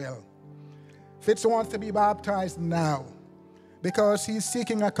never will. Fitz wants to be baptized now because he's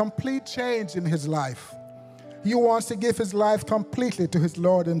seeking a complete change in his life. He wants to give his life completely to his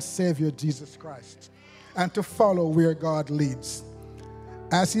Lord and Savior, Jesus Christ, and to follow where God leads.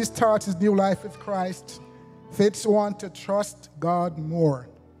 As he starts his new life with Christ, Fitz wants to trust God more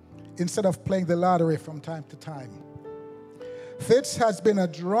instead of playing the lottery from time to time. Fitz has been a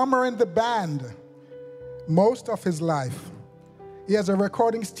drummer in the band most of his life. He has a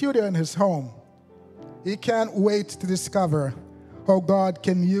recording studio in his home. He can't wait to discover how God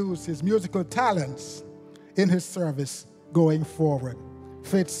can use his musical talents in his service going forward.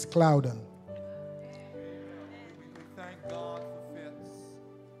 Fitz Clouden. We thank God for Fitz.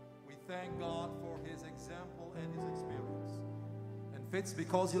 We thank God for his example and his experience. And Fitz,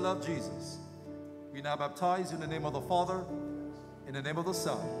 because you love Jesus, we now baptize you in the name of the Father, in the name of the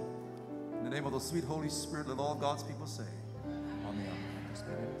Son, in the name of the sweet Holy Spirit. Let all God's people say, Amen.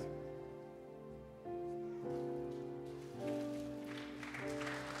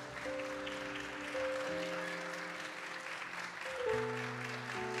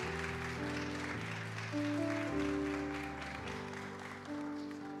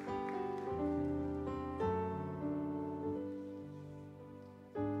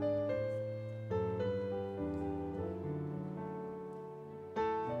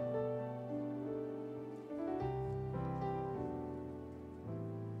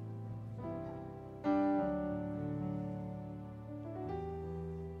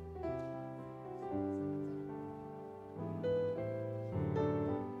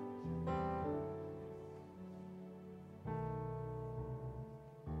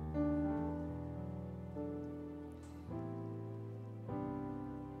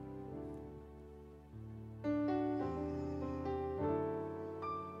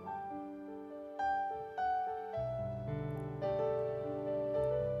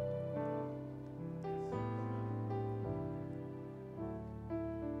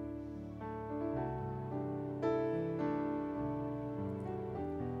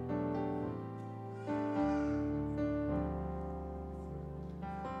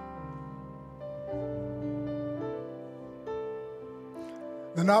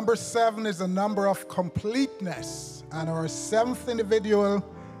 The number 7 is a number of completeness, and our 7th individual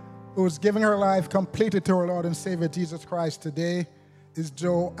who's giving her life completely to our Lord and Savior Jesus Christ today is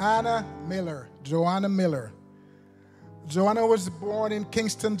Joanna Miller. Joanna Miller. Joanna was born in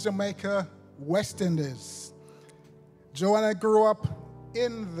Kingston, Jamaica, West Indies. Joanna grew up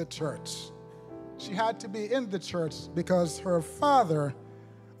in the church. She had to be in the church because her father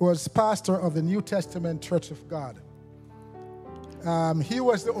was pastor of the New Testament Church of God. He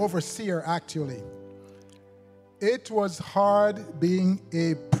was the overseer, actually. It was hard being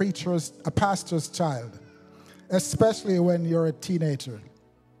a pastor's child, especially when you're a teenager.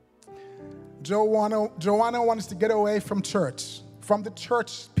 Joanna wanted to get away from church. from the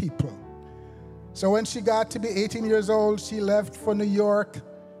church people. So when she got to be 18 years old, she left for New York,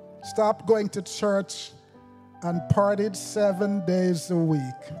 stopped going to church, and partied 7 days a week.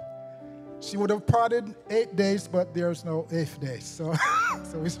 She would have partied 8 days, but there's no 8th day. So,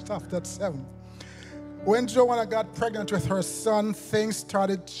 so we stopped at 7. When Joanna got pregnant with her son, things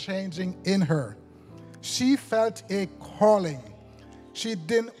started changing in her. She felt a calling. She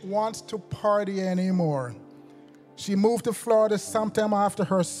didn't want to party anymore. She moved to Florida sometime after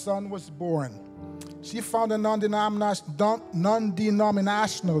her son was born. She found a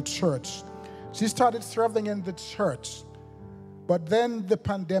non-denominational church. She started serving in the church. But then the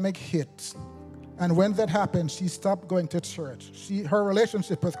pandemic hit. And when that happened, she stopped going to church. Her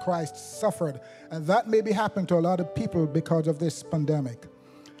relationship with Christ suffered. And that may be happening to a lot of people because of this pandemic.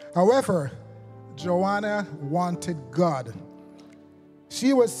 However, Joanna wanted God.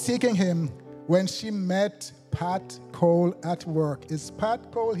 She was seeking him when she met Pat Cole at work. Is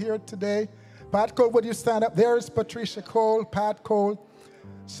Pat Cole here today? Pat Cole, would you stand up? There is Patricia Cole, Pat Cole.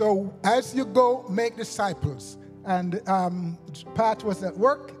 So as you go, make disciples. And Pat was at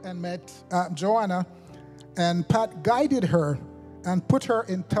work and met Joanna, and Pat guided her and put her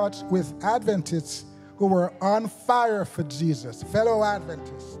in touch with Adventists who were on fire for Jesus, fellow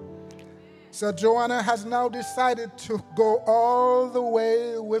Adventists. So Joanna has now decided to go all the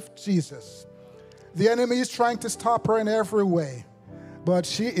way with Jesus. The enemy is trying to stop her in every way, but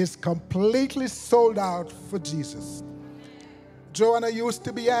she is completely sold out for Jesus. Joanna used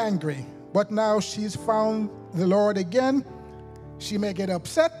to be angry, but now she's found the Lord again. She may get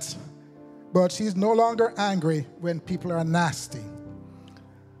upset, but she's no longer angry when people are nasty.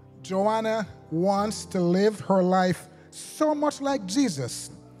 Joanna wants to live her life so much like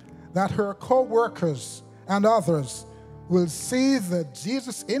Jesus that her co-workers and others will see the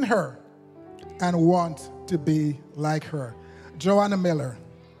Jesus in her and want to be like her. Joanna Miller.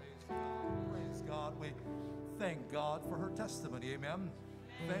 Praise God. We thank God for her testimony. Amen.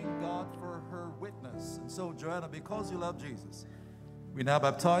 Thank God for her witness. And so, Joanna, because you love Jesus, we now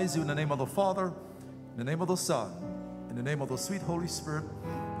baptize you in the name of the Father, in the name of the Son, in the name of the sweet Holy Spirit,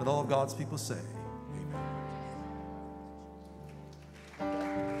 that all of God's people say, amen.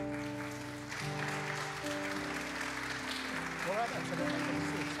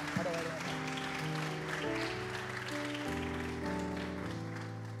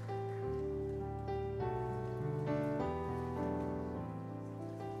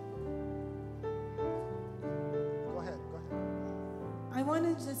 I want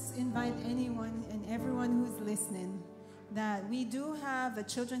to just invite anyone and everyone who's listening that we do have a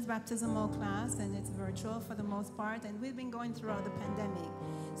children's baptismal class, and it's virtual for the most part, and we've been going throughout the pandemic.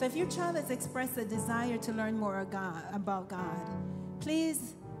 So if your child has expressed a desire to learn more about God,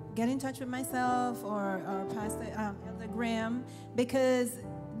 please get in touch with myself or Pastor Elder Graham, because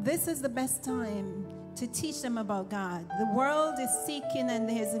this is the best time to teach them about God. The world is seeking and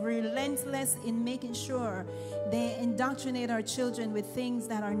is relentless in making sure they indoctrinate our children with things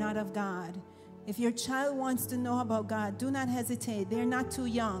that are not of God. If your child wants to know about God, do not hesitate. They're not too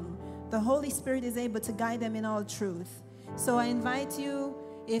young. The Holy Spirit is able to guide them in all truth. So I invite you,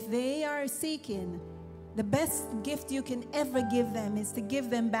 if they are seeking, the best gift you can ever give them is to give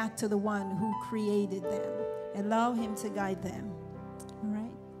them back to the one who created them. Allow him to guide them. All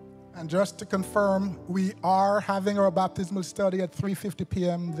right? And just to confirm, we are having our baptismal study at 3:50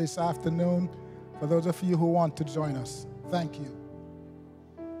 p.m. this afternoon for those of you who want to join us. Thank you.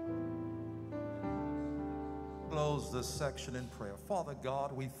 Close this section in prayer. Father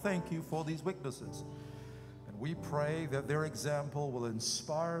God, we thank you for these witnesses. And we pray that their example will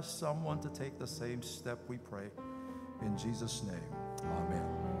inspire someone to take the same step, we pray. In Jesus' name, amen.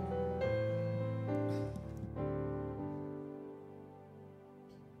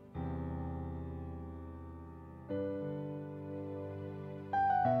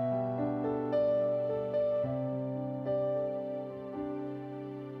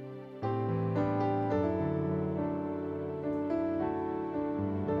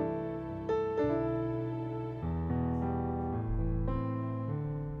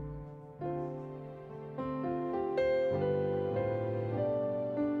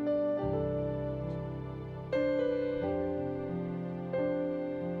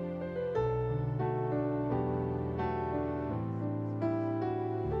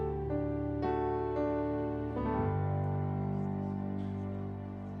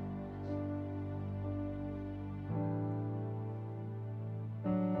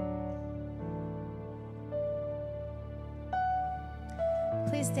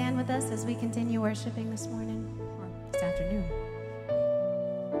 Please stand with us as we continue worshiping this morning, or this afternoon.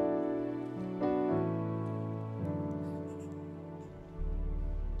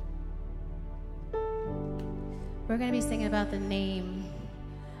 we're going to be singing about the name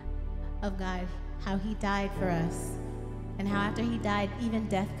of God, how he died for us, and how after he died, even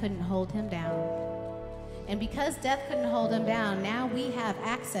death couldn't hold him down. And because death couldn't hold him down, now we have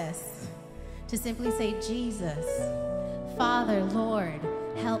access to simply say, Jesus, Father, Lord,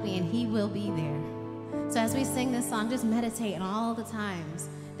 help me, and he will be there. So as we sing this song, just meditate on all the times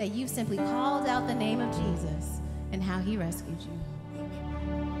that you've simply called out the name of Jesus and how he rescued you.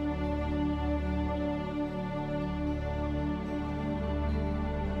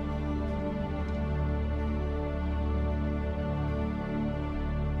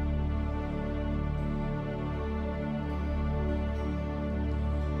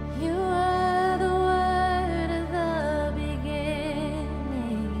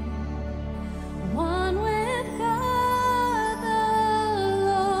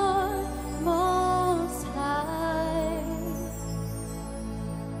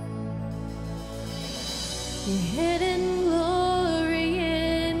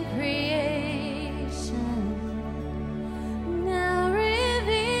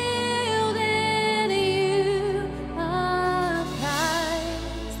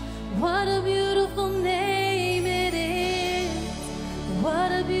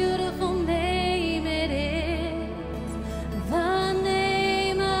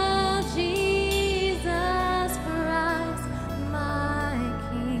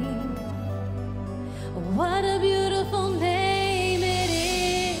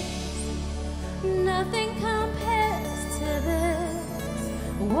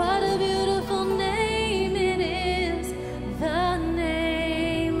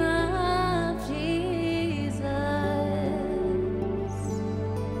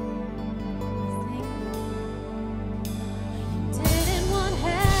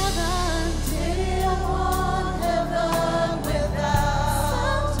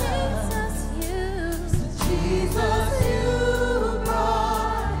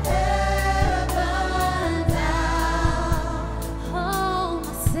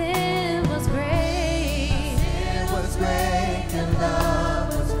 Say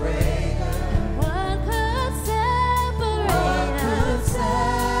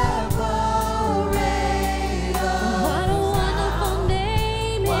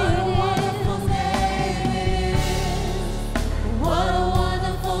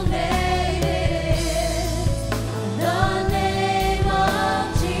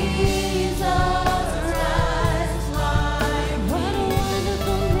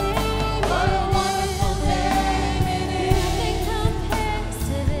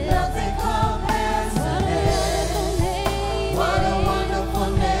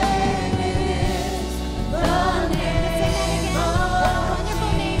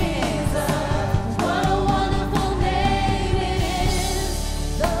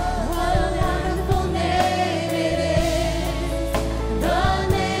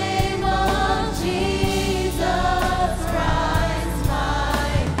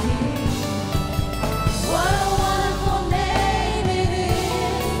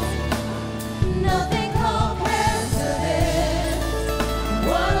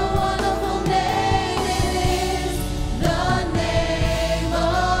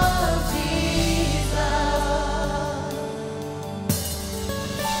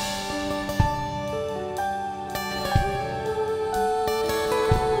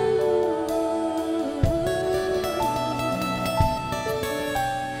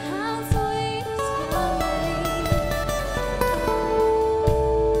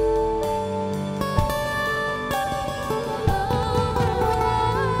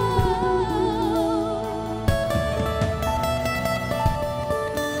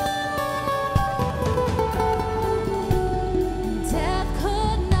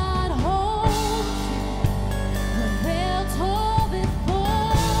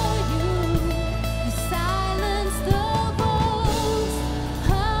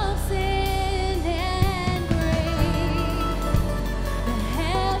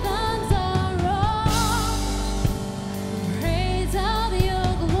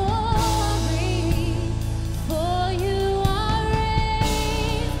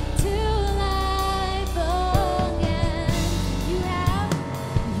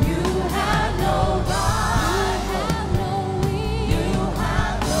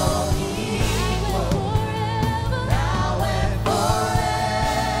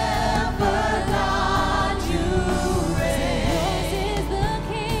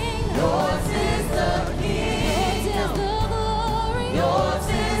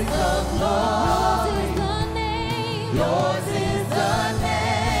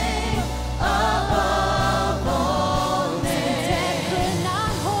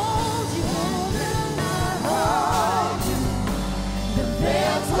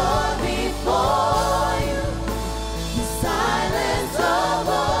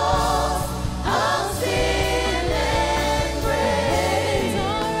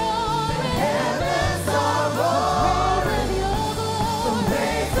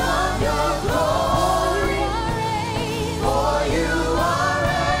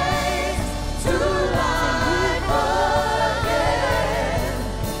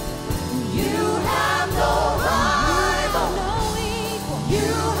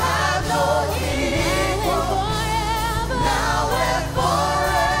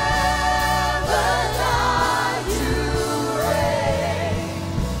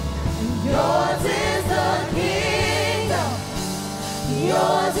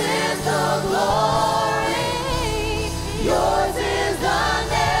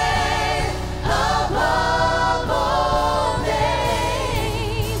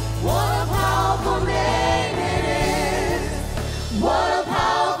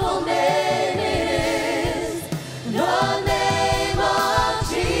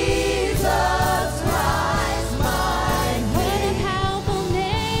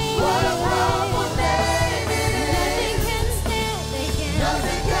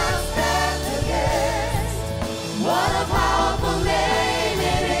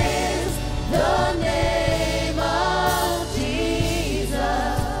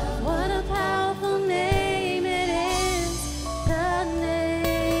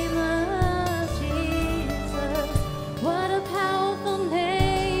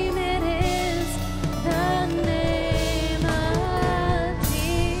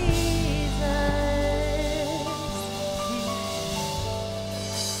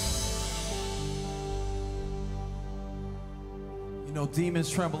demons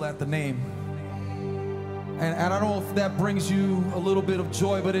tremble at the name. And I don't know if that brings you a little bit of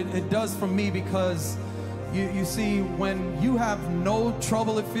joy, but it does for me, because you see, when you have no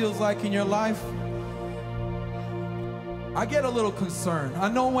trouble, it feels like, in your life, I get a little concerned. I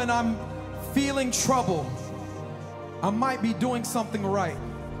know when I'm feeling trouble, I might be doing something right.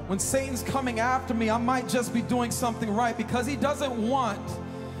 When Satan's coming after me, I might just be doing something right, because he doesn't want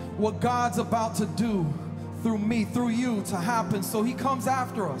what God's about to do through me, through you, to happen. So he comes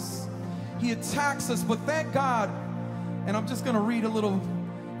after us. He attacks us, but thank God. And I'm just going to read a little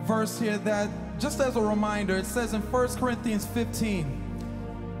verse here that, just as a reminder, it says in 1 Corinthians 15,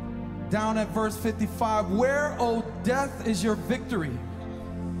 down at verse 55, where, O death, is your victory?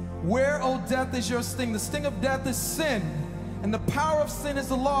 Where, O death, is your sting? The sting of death is sin, and the power of sin is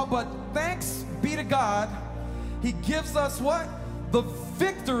the law. But thanks be to God, he gives us what? The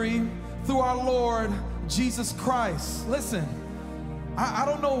victory through our Lord Jesus Christ. Listen, I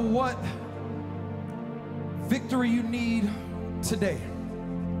don't know what victory you need today.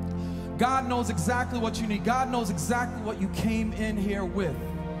 God knows exactly what you need. God knows exactly what you came in here with.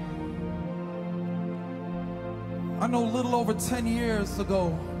 I know a little over 10 years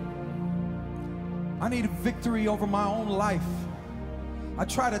ago, I needed victory over my own life. I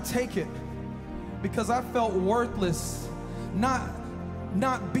tried to take it because I felt worthless. Not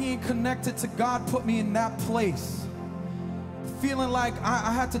being connected to God put me in that place. Feeling like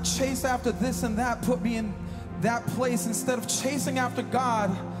I had to chase after this and that put me in that place. Instead of chasing after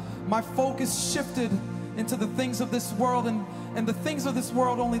God, my focus shifted into the things of this world, and the things of this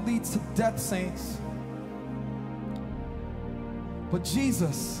world only leads to death, saints. But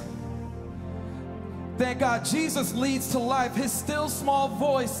Jesus, thank God, Jesus leads to life. His still small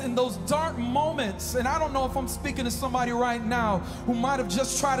voice in those dark moments. And I don't know if I'm speaking to somebody right now who might have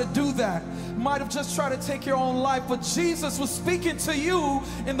just tried to do that, might have just tried to take your own life, but Jesus was speaking to you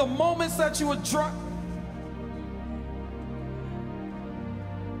in the moments that you were drunk.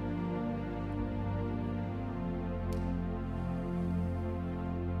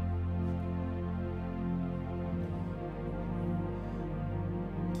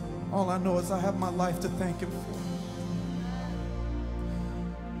 All I know is I have my life to thank him for.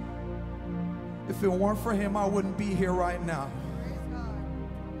 If it weren't for him, I wouldn't be here right now.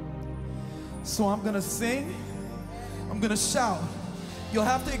 So I'm gonna sing, I'm gonna shout. You'll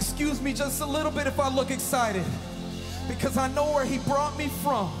have to excuse me just a little bit if I look excited, because I know where he brought me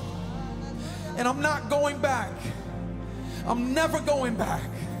from, and I'm not going back. I'm never going back.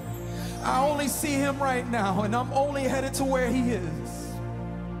 I only see him right now, and I'm only headed to where he is.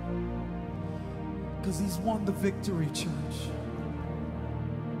 Because he's won the victory, church.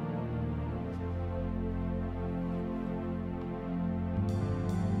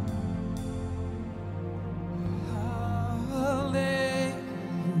 Hallelujah.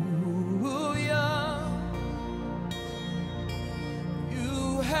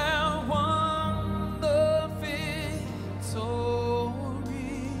 You have won the victory.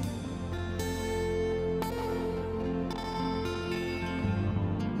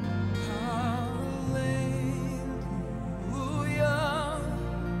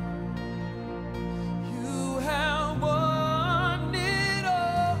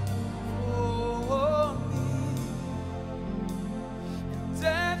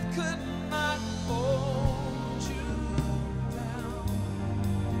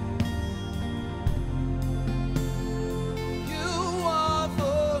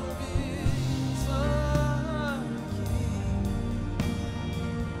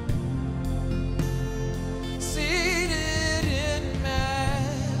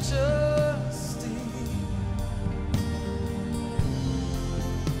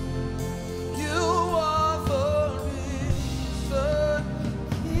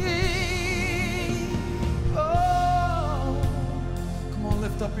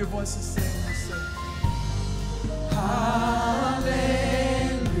 Your voice and sing. Hallelujah.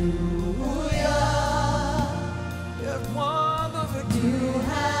 You have won the victory. You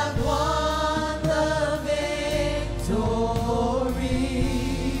have won the victory.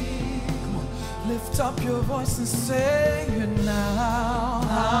 Come on, lift up your voice and sing it now.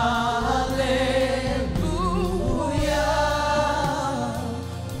 Hallelujah.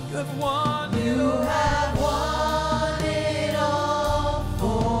 You have won. You have won.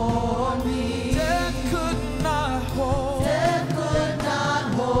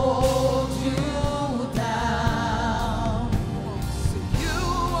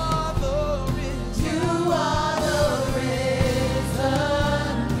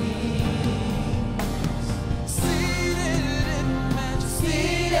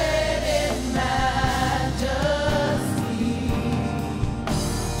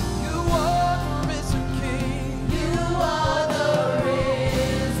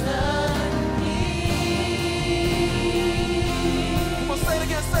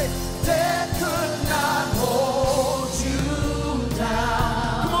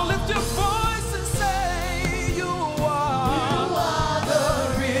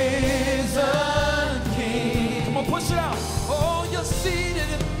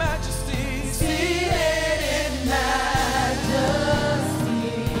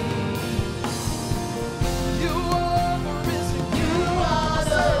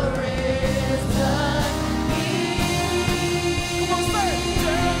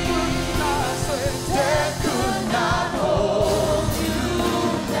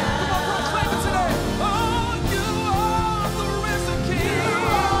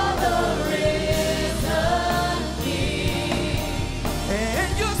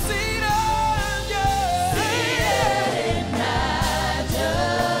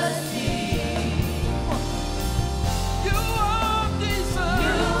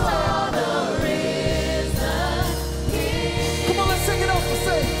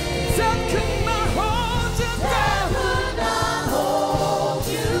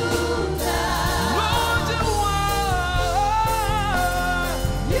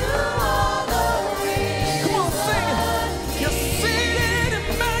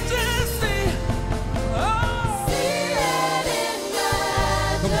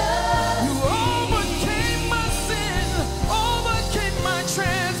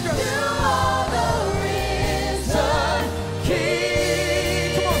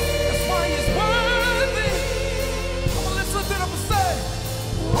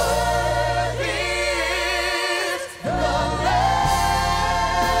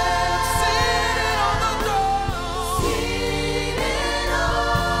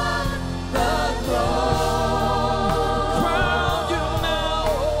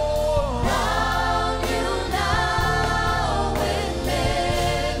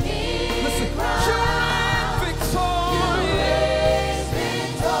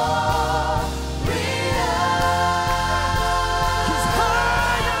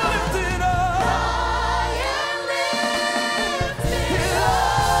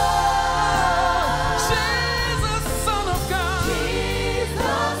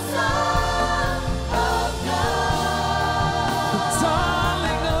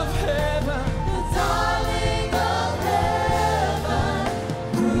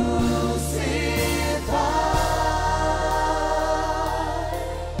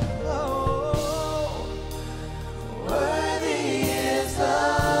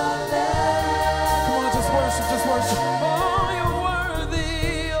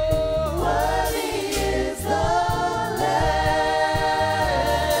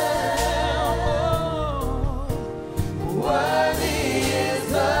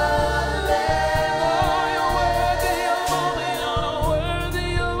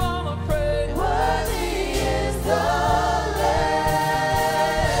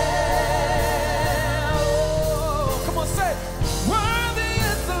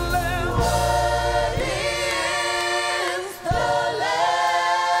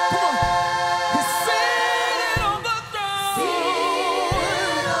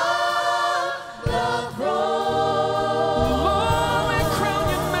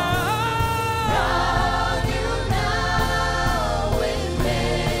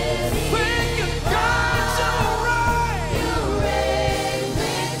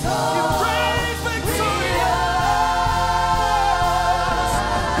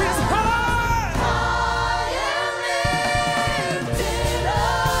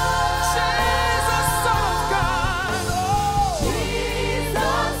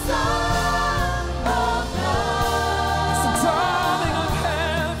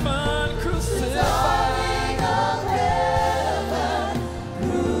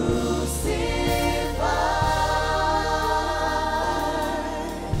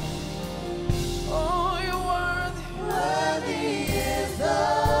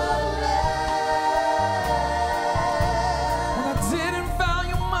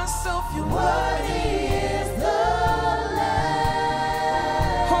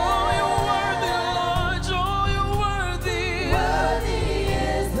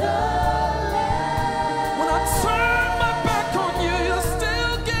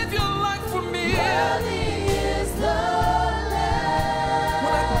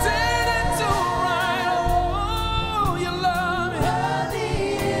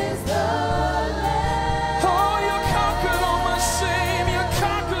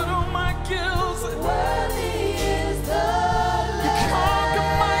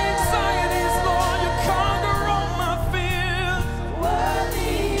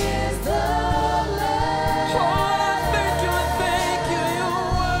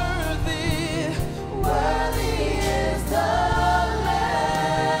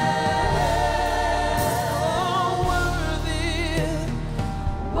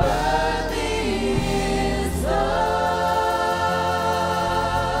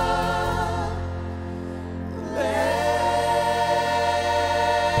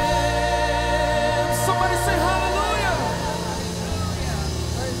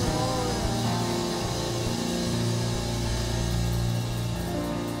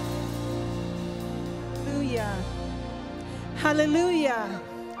 Hallelujah.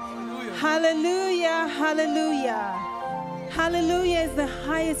 Hallelujah. Hallelujah. Hallelujah is the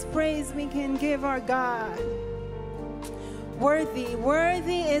highest praise we can give our God. Worthy,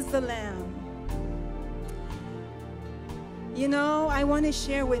 worthy is the Lamb. You know, I want to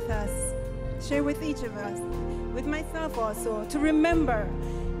share with us, share with each of us, with myself also, to remember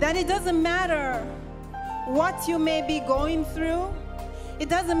that it doesn't matter what you may be going through. It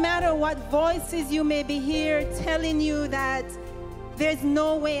doesn't matter what voices you may be hearing telling you that there's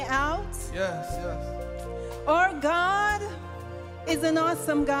no way out. Yes, yes. Our God is an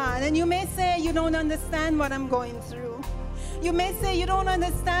awesome God. And you may say you don't understand what I'm going through. You may say you don't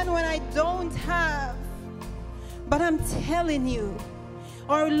understand what I don't have. But I'm telling you,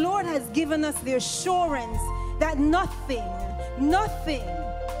 our Lord has given us the assurance that nothing,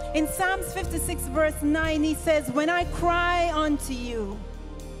 in Psalms 56 verse 9, he says, when I cry unto you,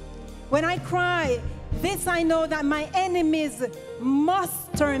 when I cry, this I know that my enemies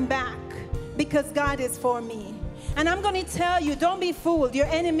must turn back because God is for me. And I'm going to tell you, don't be fooled. Your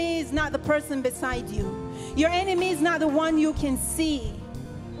enemy is not the person beside you. Your enemy is not the one you can see.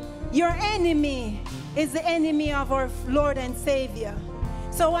 Your enemy is the enemy of our Lord and Savior.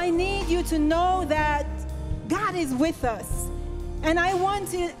 So I need you to know that God is with us. And I want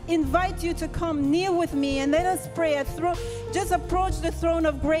to invite you to come kneel with me and let us pray. Just approach the throne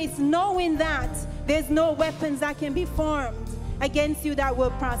of grace, knowing that there's no weapons that can be formed against you that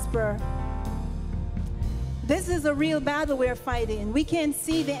will prosper. This is a real battle we're fighting. We can't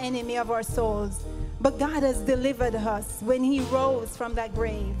see the enemy of our souls, but God has delivered us when he rose from that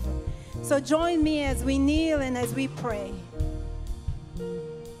grave. So join me as we kneel and as we pray.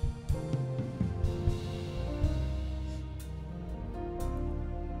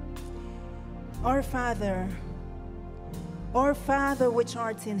 Our Father which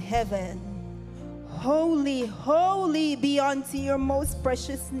art in heaven, holy, holy be unto your most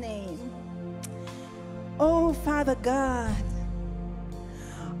precious name. Oh, Father God,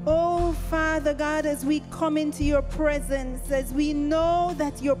 as we come into your presence, as we know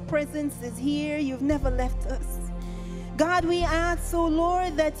that your presence is here, you've never left us. God, we ask, oh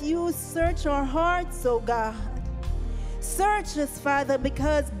Lord, that you search our hearts, oh God. Search us, Father,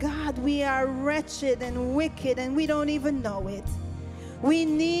 because, God, we are wretched and wicked and we don't even know it. We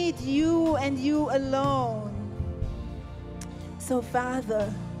need you and you alone. So,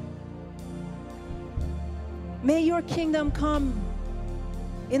 Father, may your kingdom come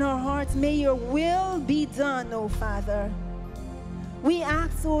in our hearts. May your will be done, oh Father. We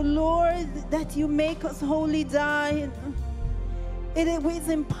ask, oh Lord, that you make us wholly thine. It is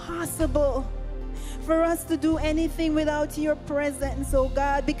impossible for us to do anything without your presence, oh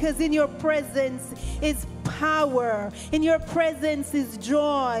God, because in your presence is power. In your presence is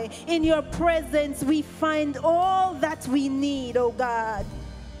joy. In your presence we find all that we need, oh God.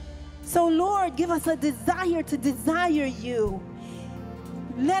 So Lord, give us a desire to desire you.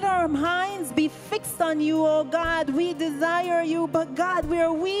 Let our minds be fixed on you, oh God. We desire you, but God,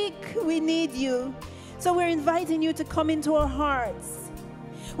 we're weak. We need you. So we're inviting you to come into our hearts.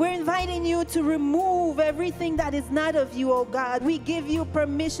 We're inviting you to remove everything that is not of you, oh God. We give you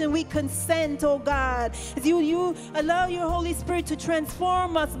permission. We consent, oh God. As you allow your Holy Spirit to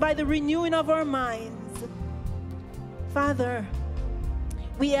transform us by the renewing of our minds. Father,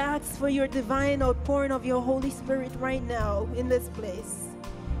 we ask for your divine outpouring of your Holy Spirit right now in this place.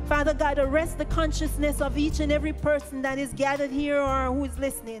 Father God, arrest the consciousness of each and every person that is gathered here or who is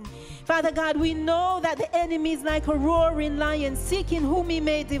listening. Father God, we know that the enemy is like a roaring lion seeking whom he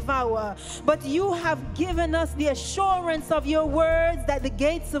may devour. But you have given us the assurance of your words that the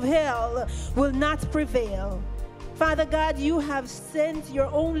gates of hell will not prevail. Father God, you have sent your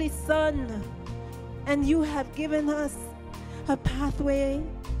only Son and you have given us a pathway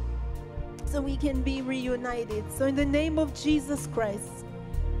so we can be reunited. So in the name of Jesus Christ,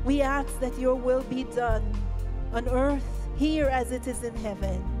 we ask that your will be done on earth, here as it is in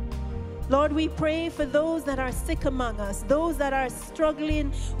heaven. Lord, we pray for those that are sick among us, those that are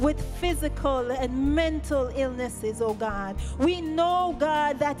struggling with physical and mental illnesses, oh God. We know,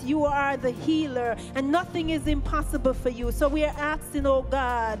 God, that you are the healer and nothing is impossible for you. So we are asking, oh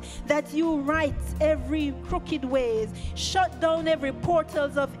God, that you right every crooked ways, shut down every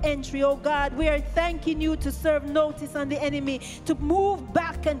portals of entry, oh God. We are thanking you to serve notice on the enemy, to move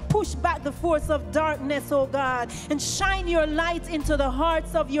back and push back the force of darkness, oh God, and shine your light into the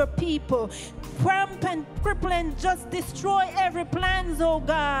hearts of your people. Cramp and cripple and just destroy every plans, oh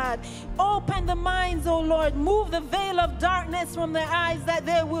God. Open the minds, oh Lord. Move the veil of darkness from their eyes, that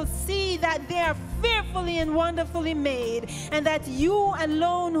they will see that they are fearfully and wonderfully made, and that you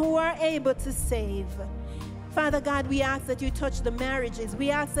alone who are able to save. Father God, we ask that you touch the marriages.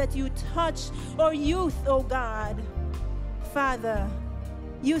 We ask that you touch our youth, oh God. Father,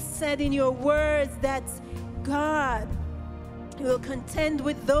 you said in your words that God will contend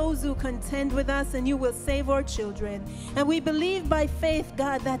with those who contend with us, and you will save our children. And we believe by faith,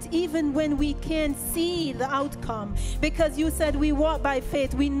 God, that even when we can't see the outcome, because you said we walk by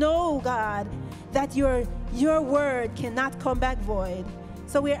faith, we know, God, that your word cannot come back void.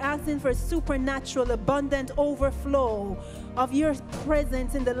 So we're asking for supernatural, abundant overflow of your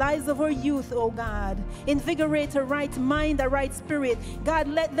presence in the lives of our youth, oh God. Invigorate a right mind, a right spirit. God,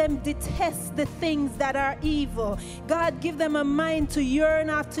 let them detest the things that are evil. God, give them a mind to yearn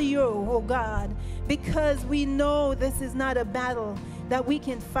after you, oh God, because we know this is not a battle that we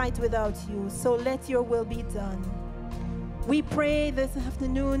can fight without you. So let your will be done. We pray this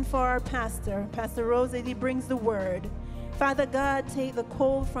afternoon for our pastor, Pastor Rose, as he brings the word. Father God, take the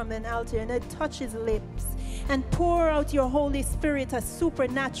coal from an altar and touch his lips and pour out your Holy Spirit as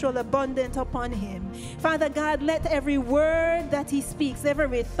supernatural abundant upon him. Father God, let every word that he speaks,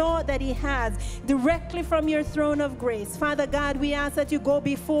 every thought that he has, directly from your throne of grace. Father God, we ask that you go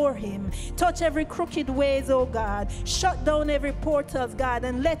before him. Touch every crooked ways, oh God. Shut down every portal, God,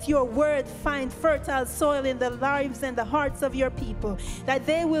 and let your word find fertile soil in the lives and the hearts of your people, that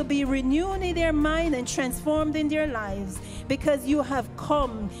they will be renewed in their mind and transformed in their lives, because you have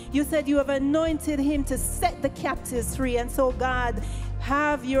come. You said you have anointed him to set the captives free. And so, God,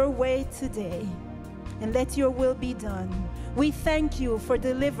 have your way today and let your will be done. We thank you for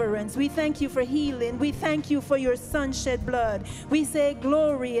deliverance. We thank you for healing. We thank you for your son shed blood. We say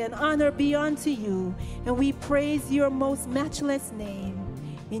glory and honor be unto you, and we praise your most matchless name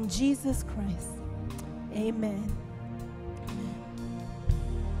in Jesus Christ. Amen.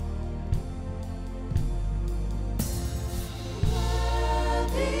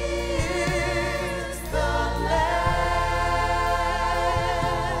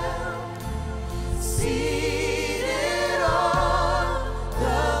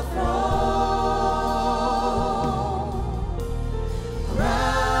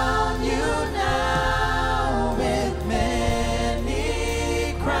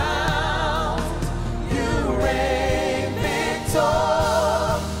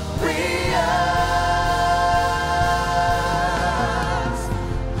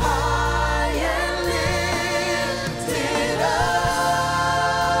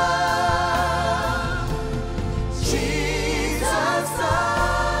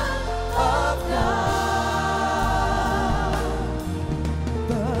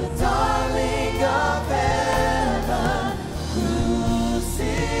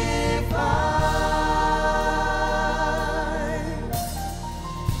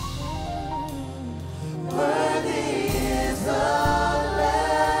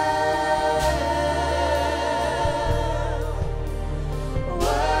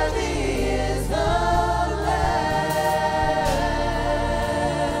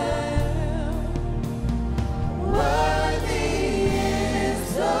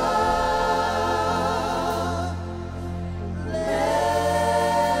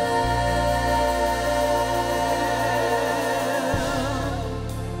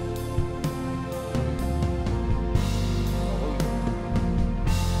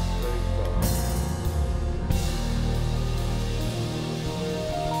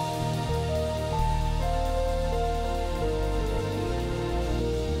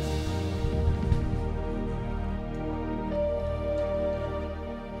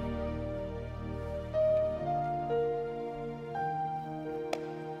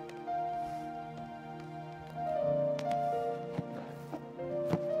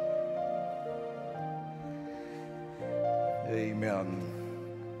 Amen.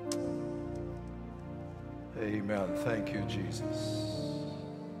 Amen. Thank you, Jesus.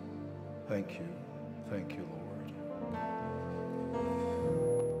 Thank you. Thank you, Lord.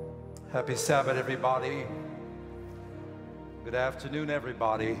 Happy Sabbath, everybody. Good afternoon,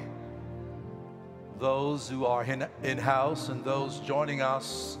 everybody. Those who are in-house and those joining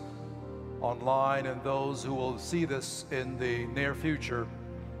us online and those who will see this in the near future,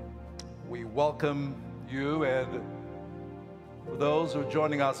 we welcome you. And for those who are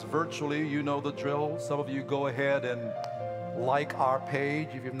joining us virtually, you know the drill. Some of you go ahead and like our page.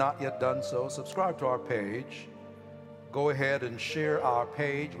 If you've not yet done so, subscribe to our page. Go ahead and share our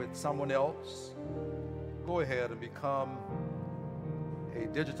page with someone else. Go ahead and become a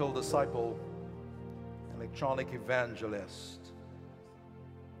digital disciple, electronic evangelist.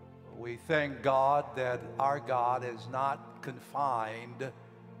 We thank God that our God is not confined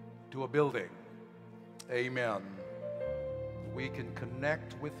to a building. Amen. We can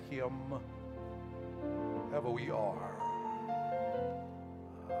connect with Him wherever we are.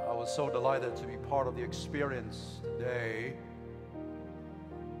 I was so delighted to be part of the experience today,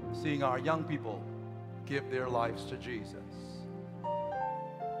 seeing our young people give their lives to Jesus.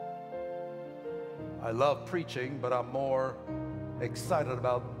 I love preaching, but I'm more excited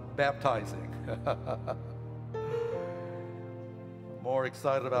about baptizing. More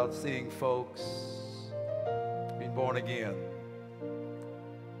excited about seeing folks being born again.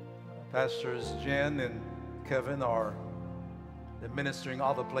 Pastors Jen and Kevin are ministering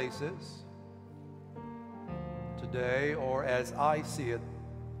other places today, or as I see it,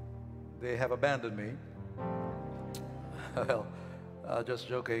 they have abandoned me. Well, just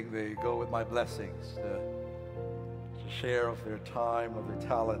joking, they go with my blessings to share of their time, of their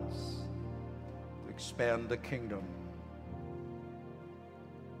talents, to expand the kingdom.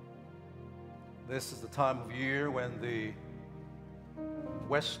 This is the time of year when the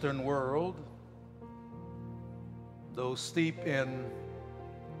Western world, though steep in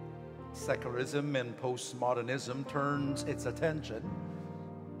secularism and postmodernism, turns its attention,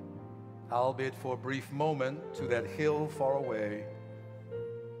 albeit for a brief moment, to that hill far away.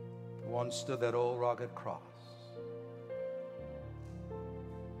 Once stood that old rugged cross.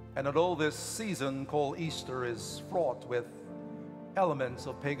 And although this season called Easter is fraught with elements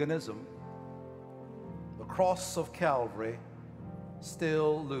of paganism, the cross of Calvary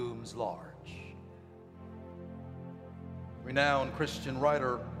still looms large. Renowned Christian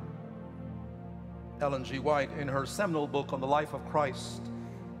writer Ellen G. White, in her seminal book on the life of Christ,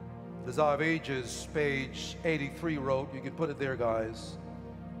 Desire of Ages, page 83, wrote, you can put it there, guys.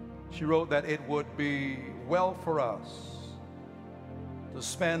 She wrote that it would be well for us to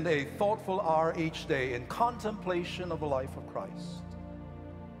spend a thoughtful hour each day in contemplation of the life of Christ.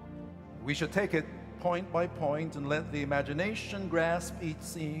 We should take it point by point and let the imagination grasp each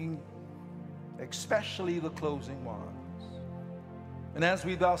scene, especially the closing ones. And as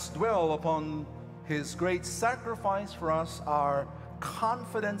we thus dwell upon his great sacrifice for us, our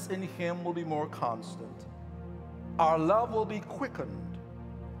confidence in him will be more constant. Our love will be quickened.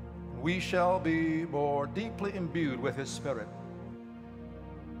 We shall be more deeply imbued with his Spirit.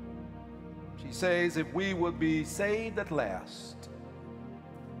 She says, if we would be saved at last,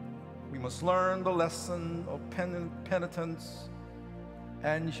 we must learn the lesson of penitence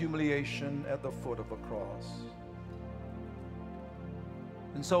and humiliation at the foot of the cross.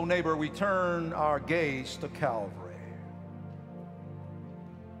 And so, neighbor, we turn our gaze to Calvary.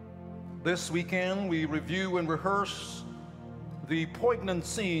 This weekend, we review and rehearse the poignant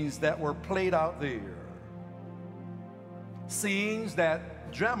scenes that were played out there. Scenes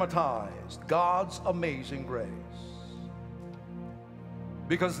that dramatized God's amazing grace.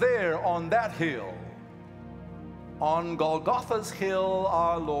 Because there on that hill, on Golgotha's hill,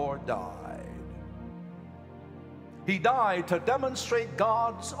 our Lord died. He died to demonstrate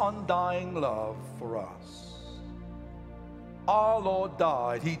God's undying love for us. Our Lord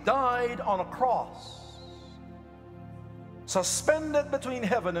died. He died on a cross, suspended between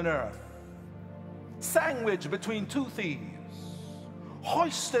heaven and earth, sandwiched between two thieves,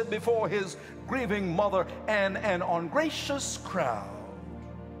 hoisted before his grieving mother and an ungracious crowd.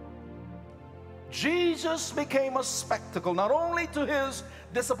 Jesus became a spectacle not only to his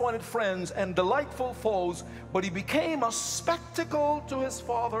disappointed friends and delightful foes, but he became a spectacle to his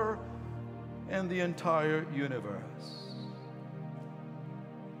Father and the entire universe.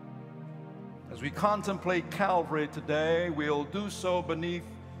 As we contemplate Calvary today, we'll do so beneath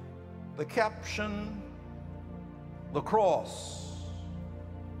the caption, "The Cross,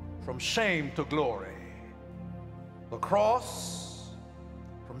 from Shame to Glory." The cross,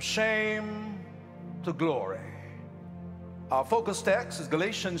 from shame to glory. Our focus text is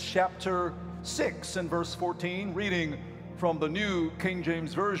Galatians chapter 6 and verse 14, reading from the New King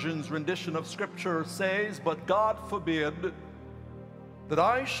James Version's rendition of Scripture, says, "But God forbid that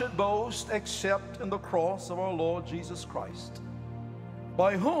I should boast except in the cross of our Lord Jesus Christ,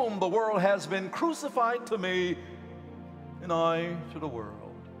 by whom the world has been crucified to me, and I to the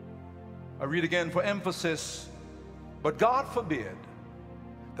world." I read again for emphasis, "But God forbid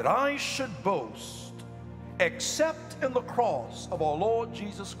that I should boast except in the cross of our Lord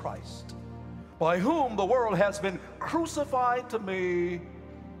Jesus Christ, by whom the world has been crucified to me,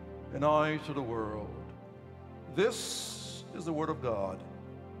 and I to the world." This is the word of God,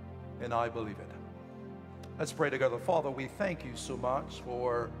 and I believe it. Let's pray together. Father, we thank you so much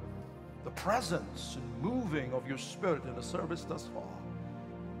for the presence and moving of your Spirit in the service thus far.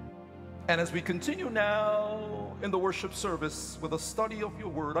 And as we continue now in the worship service with a study of your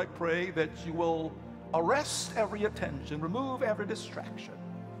word, I pray that you will arrest every attention, remove every distraction,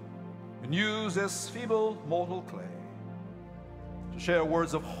 and use this feeble mortal clay to share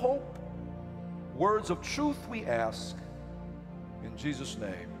words of hope, words of truth we ask. In Jesus'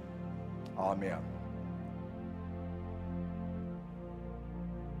 name, amen.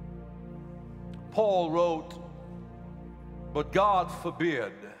 Paul wrote, "But God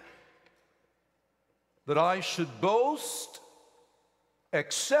forbid that I should boast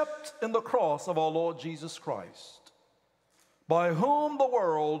except in the cross of our Lord Jesus Christ, by whom the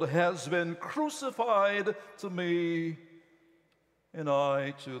world has been crucified to me, and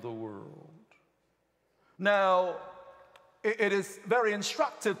I to the world." Now, it is very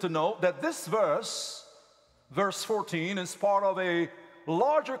instructive to note that this verse, verse 14, is part of a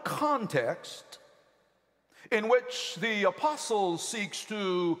larger context in which the apostle seeks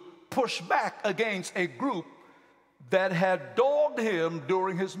to push back against a group that had dogged him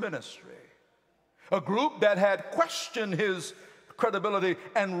during his ministry, a group that had questioned his credibility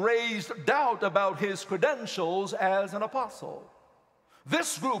and raised doubt about his credentials as an apostle.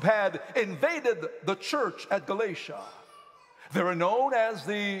 This group had invaded the church at Galatia. They were known as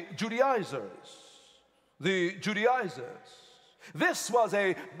the Judaizers. The Judaizers. This was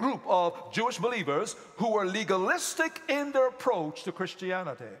a group of Jewish believers who were legalistic in their approach to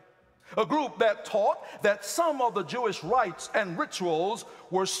Christianity. A group that taught that some of the Jewish rites and rituals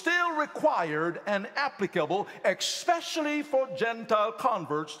were still required and applicable, especially for Gentile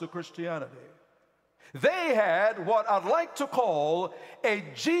converts to Christianity. They had what I'd like to call a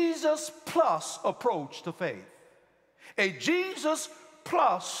Jesus plus approach to faith. A Jesus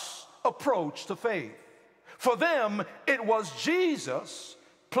plus approach to faith. For them, it was Jesus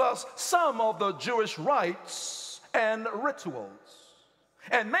plus some of the Jewish rites and rituals.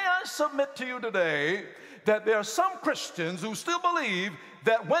 And may I submit to you today that there are some Christians who still believe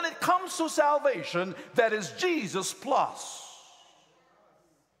that when it comes to salvation, that is Jesus plus.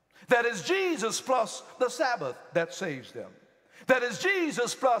 That is Jesus plus the Sabbath that saves them. That is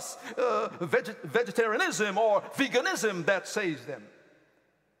Jesus plus vegetarianism or veganism that saves them.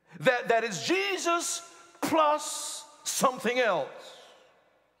 That is Jesus plus something else.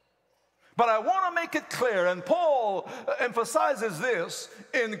 But I want to make it clear, and Paul emphasizes this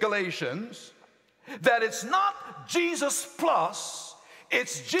in Galatians, that it's not Jesus plus,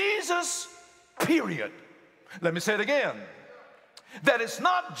 it's Jesus period. Let me say it again. That it's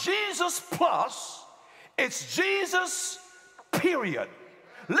not Jesus plus, it's Jesus period.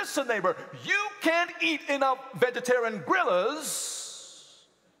 Listen, neighbor, you can't eat enough vegetarian grillers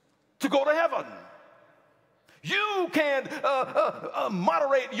to go to heaven. You can't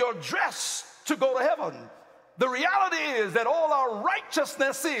moderate your dress to go to heaven. The reality is that all our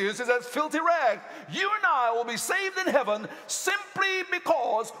righteousness is as filthy rags. You and I will be saved in heaven simply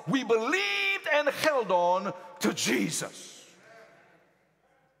because we believed and held on to Jesus.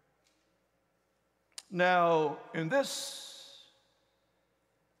 Now, in this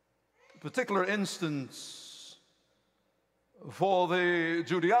particular instance, for the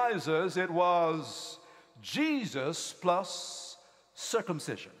Judaizers, it was Jesus plus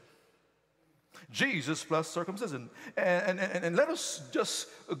circumcision. Jesus plus circumcision. And let us just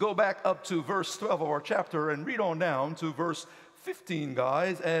go back up to verse 12 of our chapter and read on down to verse 15,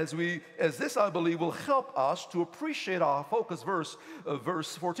 guys, as this, I believe, will help us to appreciate our focus verse,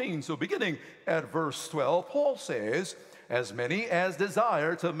 verse 14. So beginning at verse 12, Paul says, "As many as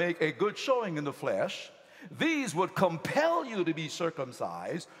desire to make a good showing in the flesh, these would compel you to be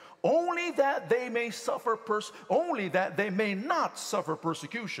circumcised, only that they may not suffer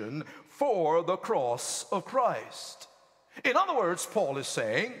persecution for the cross of Christ." In other words, Paul is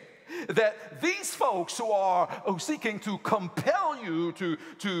saying that these folks who are seeking to compel you to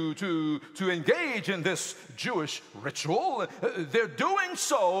engage in this Jewish ritual, they're doing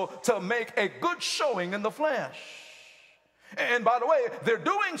so to make a good showing in the flesh. And by the way, they're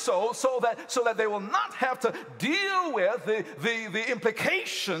doing so that they will not have to deal with the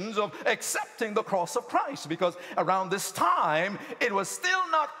implications of accepting the cross of Christ, because around this time it was still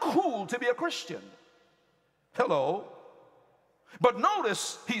not cool to be a Christian. Hello. But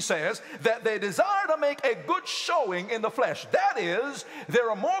notice, he says, that they desire to make a good showing in the flesh. That is, they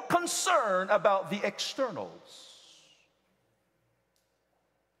are more concerned about the externals.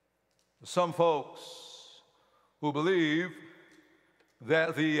 Some folks who believe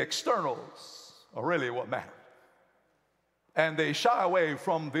that the externals are really what matter, and they shy away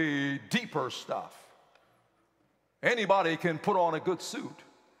from the deeper stuff. Anybody can put on a good suit,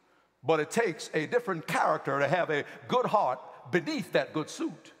 but it takes a different character to have a good heart beneath that good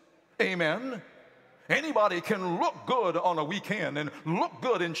suit. Amen. Anybody can look good on a weekend and look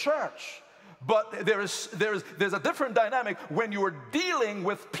good in church, But there's a different dynamic when you are dealing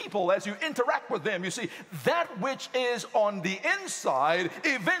with people as you interact with them. You see, that which is on the inside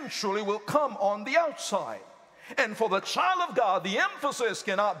eventually will come on the outside. And for the child of God, the emphasis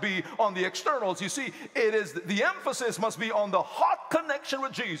cannot be on the externals. You see, the emphasis must be on the heart connection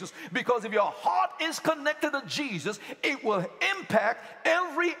with Jesus, because if your heart is connected to Jesus, it will impact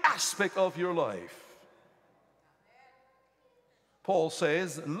every aspect of your life. Paul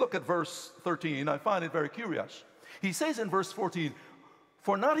says, look at verse 13, I find it very curious. He says in verse 14,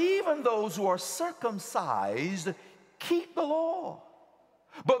 for not even those who are circumcised keep the law,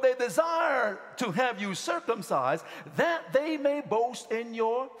 but they desire to have you circumcised, that they may boast in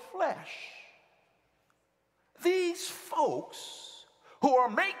your flesh. These folks who are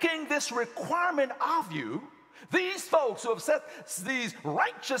making this requirement of you, these folks who have set these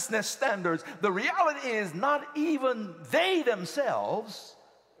righteousness standards, the reality is not even they themselves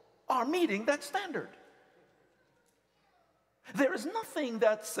are meeting that standard. There is nothing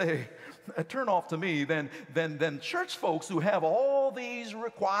that's a turn off to me than church folks who have all these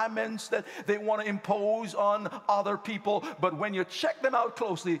requirements that they want to impose on other people, but when you check them out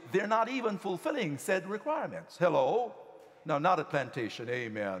closely, they're not even fulfilling said requirements. Hello? No, not at Plantation.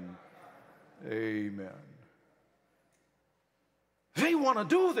 Amen. Amen. They want to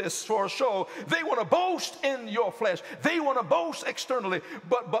do this for a show. They want to boast in your flesh. They want to boast externally.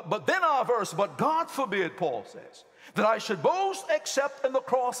 But then our verse, but God forbid, Paul says, that I should boast except in the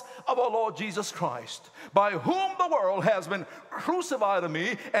cross of our Lord Jesus Christ, by whom the world has been crucified to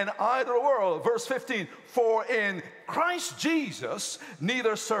me, and I to the world. Verse 15, for in Christ Jesus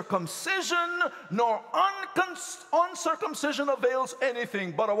neither circumcision nor uncircumcision avails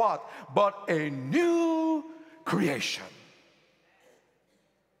anything, but a what? But a new creation.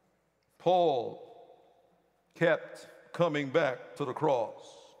 Paul kept coming back to the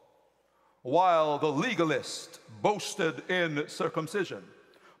cross. While the legalist boasted in circumcision,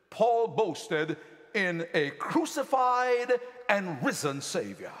 Paul boasted in a crucified and risen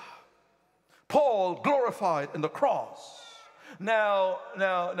Savior. Paul glorified in the cross. Now,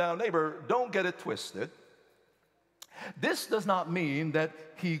 neighbor, don't get it twisted. This does not mean that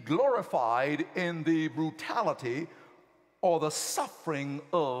he glorified in the brutality or the suffering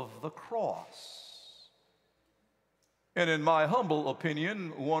of the cross. And in my humble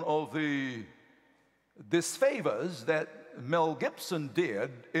opinion, one of the disfavors that Mel Gibson did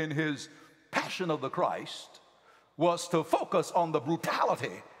in his Passion of the Christ was to focus on the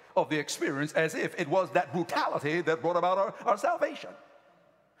brutality of the experience as if it was that brutality that brought about our salvation.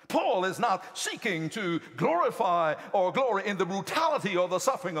 Paul is not seeking to glorify or glory in the brutality or the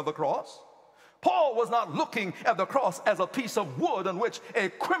suffering of the cross. Paul was not looking at the cross as a piece of wood on which a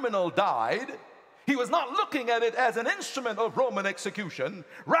criminal died. He was not looking at it as an instrument of Roman execution.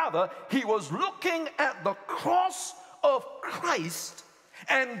 Rather, he was looking at the cross of Christ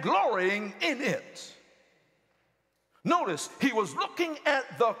and glorying in it. Notice, he was looking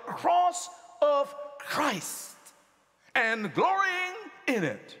at the cross of Christ and glorying in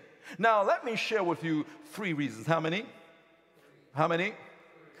it. Now, let me share with you 3 reasons. How many? How many?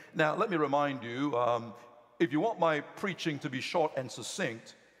 Now, let me remind you, if you want my preaching to be short and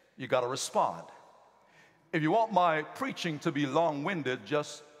succinct, you got to respond. If you want my preaching to be long-winded,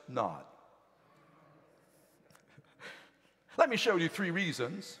 just nod. Let me show you 3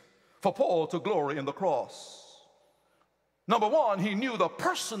 reasons for Paul to glory in the cross. Number 1, he knew the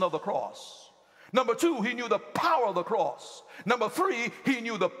person of the cross. Number 2, he knew the power of the cross. Number 3, he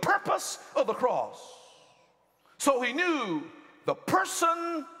knew the purpose of the cross. So he knew the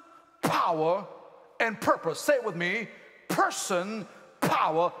person, power, and purpose. Say it with me. Person,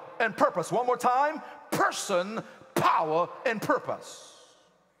 power, and purpose. One more time. Person, power, and purpose.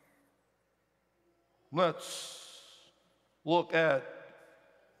 Let's look at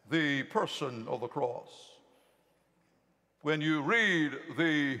the person of the cross. When you read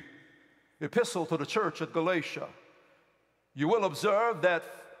the epistle to the church at Galatia, you will observe that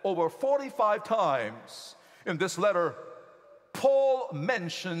over 45 times in this letter, Paul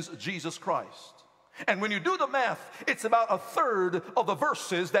mentions Jesus Christ. And when you do the math, it's about 1/3 of the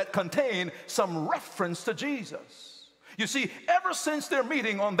verses that contain some reference to Jesus. You see, ever since their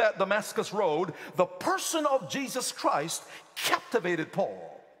meeting on that Damascus road, the person of Jesus Christ captivated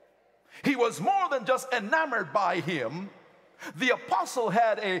Paul. He was more than just enamored by him. The apostle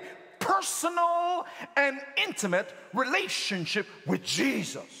had a personal and intimate relationship with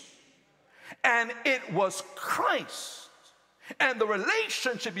Jesus. And it was Christ and the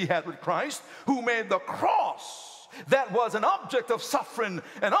relationship he had with Christ who made the cross, that was an object of suffering,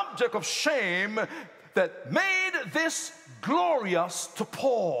 an object of shame, that made this glorious to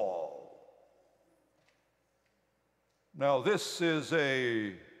Paul. Now, this is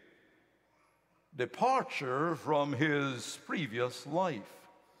a departure from his previous life.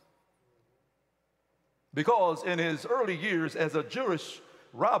 Because in his early years as a Jewish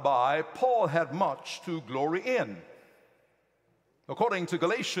rabbi, Paul had much to glory in. According to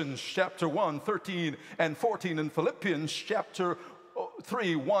Galatians chapter 1, 13 and 14, and Philippians chapter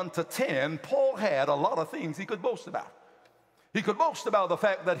 3, 1 to 10, Paul had a lot of things he could boast about. He could boast about the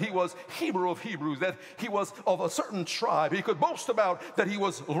fact that he was Hebrew of Hebrews, that he was of a certain tribe. He could boast about that he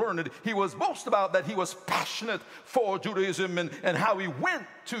was learned. He was boast about that he was passionate for Judaism and how he went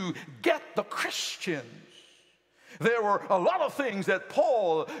to get the Christians. There were a lot of things that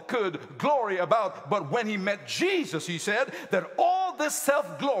Paul could glory about, but when he met Jesus, he said that all this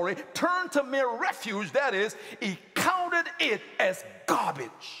self-glory turned to mere refuge. That is, he counted it as garbage.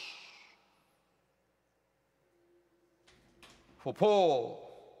 For Paul,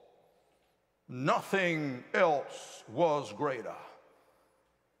 nothing else was greater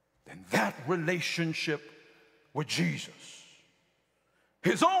than that relationship with Jesus.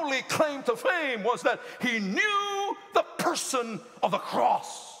 His only claim to fame was that he knew the person of the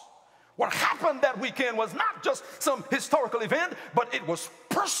cross. What happened that weekend was not just some historical event, but it was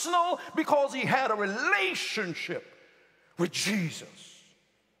personal because he had a relationship with Jesus.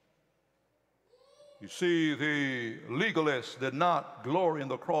 You see, the legalists did not glory in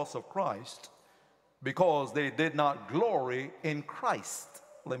the cross of Christ because they did not glory in Christ.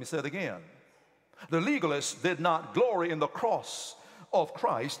 Let me say it again. The legalists did not glory in the cross of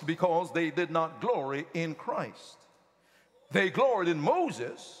Christ because they did not glory in Christ. They gloried in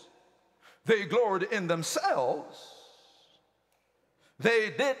Moses. They gloried in themselves.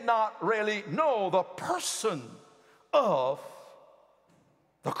 They did not really know the person of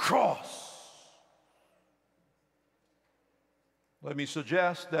the cross. Let me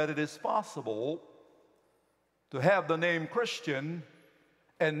suggest that it is possible to have the name Christian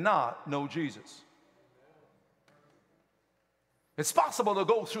and not know Jesus. It's possible to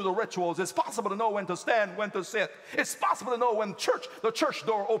go through the rituals. It's possible to know when to stand, when to sit. It's possible to know when the church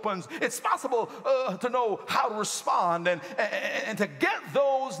door opens. It's possible to know how to respond and to get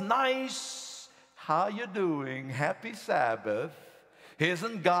those nice, how you doing, happy Sabbath,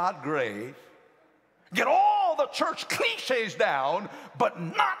 isn't God great? Get all the church cliches down, but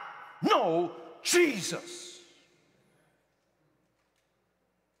not know Jesus.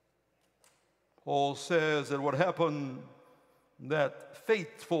 Paul says that what happened that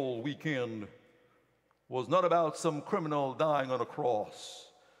fateful weekend was not about some criminal dying on a cross.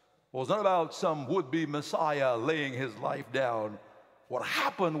 It was not about some would-be Messiah laying his life down. What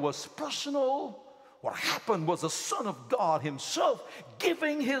happened was personal. What happened was the Son of God himself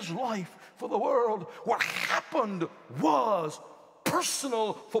giving his life for the world. What happened was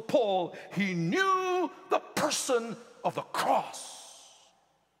personal for Paul. He knew the person of the cross.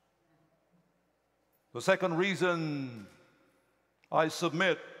 The second reason I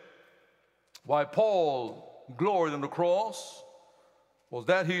submit why Paul gloried in the cross was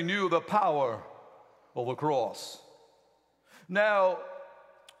that he knew the power of the cross. Now,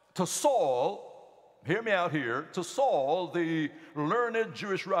 to Saul, hear me out here, to Saul, the learned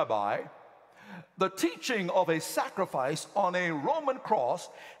Jewish rabbi, the teaching of a sacrifice on a Roman cross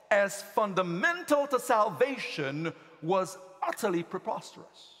as fundamental to salvation was utterly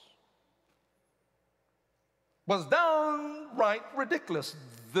preposterous. Was downright ridiculous.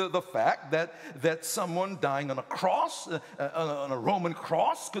 The fact that someone dying on a cross, on a Roman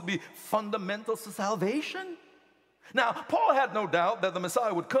cross, could be fundamental to salvation. Now, Paul had no doubt that the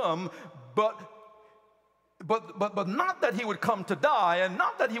Messiah would come, but not that he would come to die, and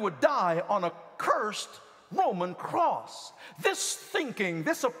not that he would die on a cursed Roman cross. This thinking,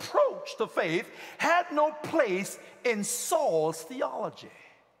 this approach to faith had no place in Saul's theology.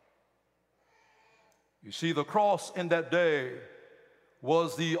 You see, the cross in that day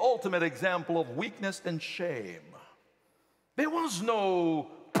was the ultimate example of weakness and shame. There was no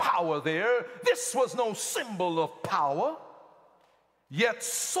power there. This was no symbol of power. Yet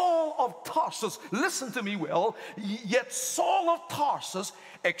Saul of Tarsus, listen to me well, yet Saul of Tarsus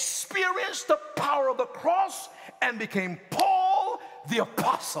experienced the power of the cross and became Paul the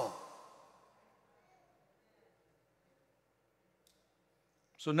apostle.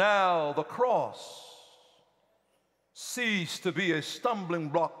 So now the cross ceased to be a stumbling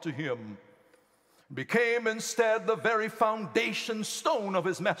block to him, became instead the very foundation stone of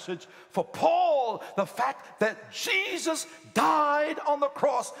his message. For Paul, the fact that Jesus died on the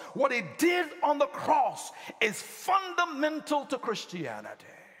cross, what he did on the cross, is fundamental to Christianity.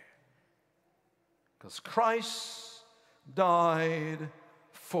 Because Christ died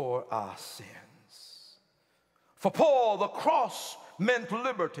for our sins. For Paul, the cross meant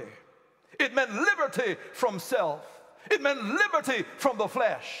liberty. It meant liberty from self. It meant liberty from the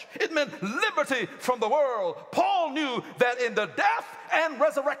flesh. It meant liberty from the world. Paul knew that in the death and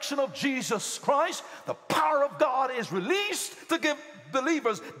resurrection of Jesus Christ, the power of God is released to give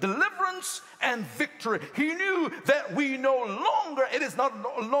believers deliverance and victory. He knew that it is no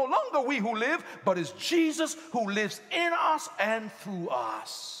longer we who live, but it's Jesus who lives in us and through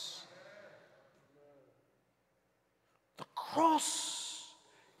us. The cross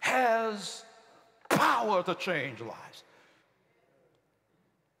has power to change lives.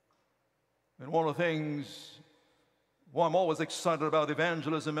 And one of the things why I'm always excited about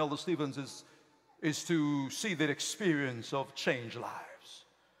evangelism, Elder Stevens, is to see the experience of changed lives.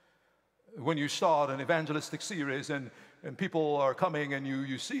 When you start an evangelistic series and people are coming and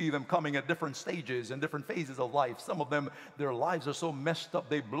you see them coming at different stages and different phases of life. Some of them, their lives are so messed up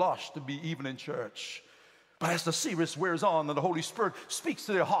they blush to be even in church. But as the series wears on and the Holy Spirit speaks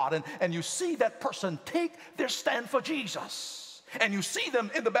to their heart and you see that person take their stand for Jesus. And you see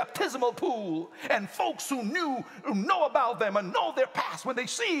them in the baptismal pool, and folks who know about them and know their past, when they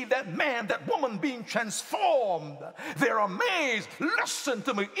see that man, that woman being transformed, they're amazed. Listen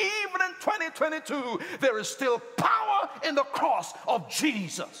to me, even in 2022, there is still power in the cross of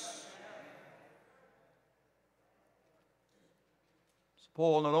Jesus.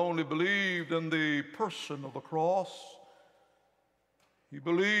 Paul not only believed in the person of the cross, he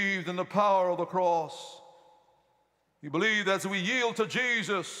believed in the power of the cross. He believed as we yield to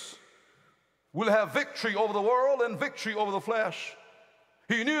Jesus, we'll have victory over the world and victory over the flesh.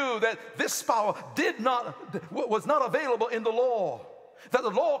 He knew that this power was not available in the law, that the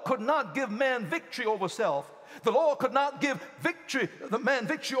law could not give man victory over self. The law could not give the man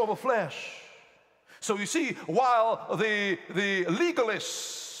victory over flesh. So you see, while the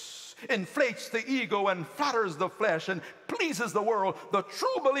legalist inflates the ego and flatters the flesh and pleases the world, the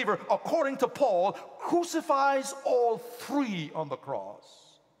true believer, according to Paul, crucifies all three on the cross.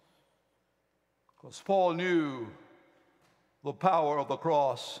 Because Paul knew the power of the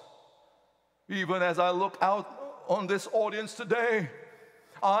cross. Even as I look out on this audience today,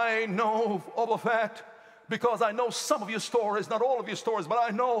 I know of a fact, because I know some of your stories, not all of your stories, but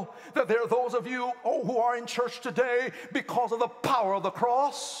I know that there are those of you who are in church today because of the power of the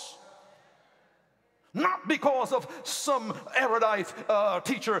cross. Not because of some erudite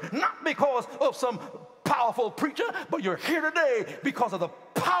teacher, not because of some powerful preacher, but you're here today because of the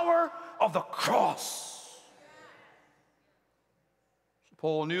power of the cross. So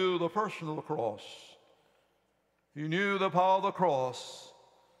Paul knew the person of the cross. He knew the power of the cross,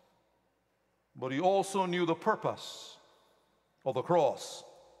 but he also knew the purpose of the cross.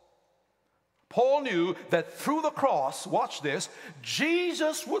 Paul knew that through the cross, watch this,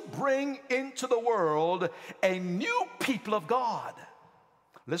 Jesus would bring into the world a new people of God.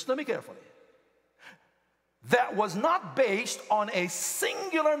 Listen to me carefully. That was not based on a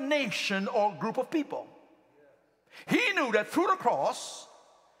singular nation or group of people. He knew that through the cross,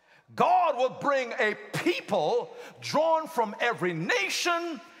 God would bring a people drawn from every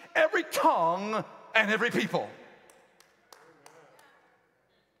nation, every tongue, and every people.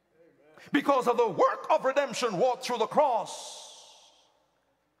 Because of the work of redemption wrought through the cross,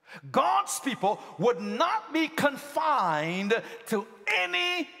 God's people would not be confined to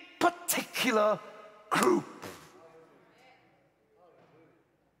any particular group.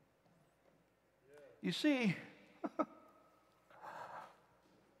 You see,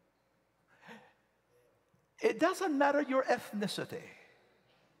 it doesn't matter your ethnicity.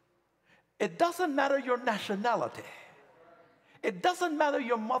 It doesn't matter your nationality. It doesn't matter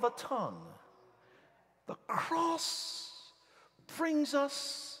your mother tongue. The cross brings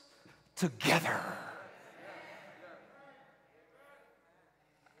us together.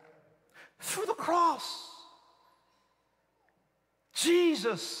 Through the cross,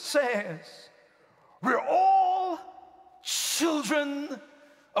 Jesus says, we're all children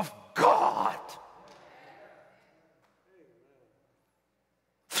of God.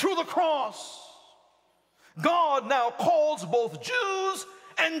 Through the cross, God now calls both Jews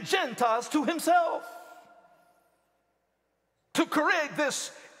and Gentiles to himself to create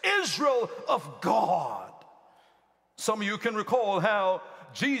this Israel of God. Some of you can recall how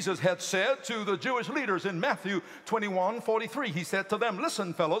Jesus had said to the Jewish leaders in Matthew 21:43, he said to them,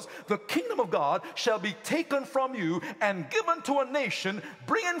 listen, fellows, the kingdom of God shall be taken from you and given to a nation,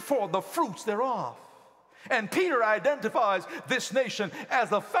 bringing forth the fruits thereof. And Peter identifies this nation as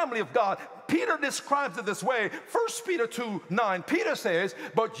the family of God. Peter describes it this way. 1 Peter 2:9, Peter says,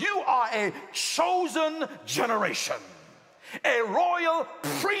 but you are a chosen generation, a royal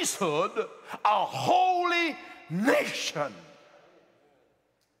priesthood, a holy nation.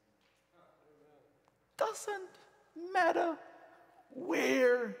 Doesn't matter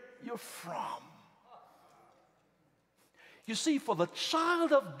where you're from. You see, for the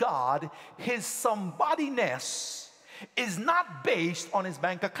child of God, his somebodyness is not based on his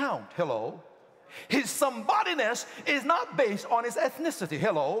bank account. Hello. His somebodyness is not based on his ethnicity.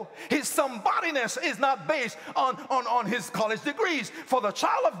 Hello. His somebodyness is not based on his college degrees. For the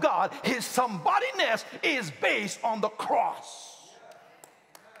child of God, his somebodyness is based on the cross.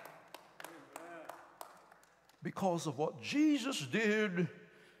 Because of what Jesus did,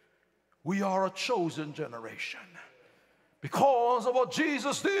 we are a chosen generation. Because of what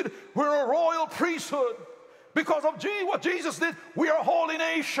Jesus did, we're a royal priesthood. Because of what Jesus did, we are a holy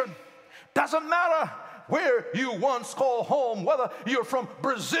nation. Doesn't matter where you once called home, whether you're from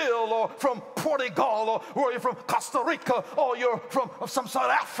Brazil or from Portugal or you're from Costa Rica or you're from some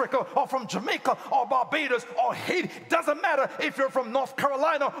South Africa or from Jamaica or Barbados or Haiti. Doesn't matter if you're from North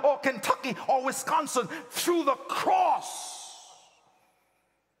Carolina or Kentucky or Wisconsin. Through the cross,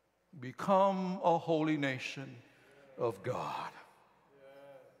 become a holy nation of God.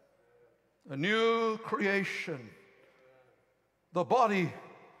 A new creation, the body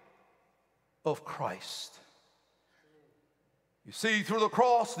of Christ. You see, through the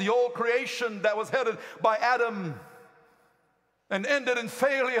cross, the old creation that was headed by Adam and ended in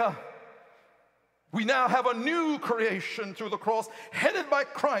failure, we now have a new creation through the cross headed by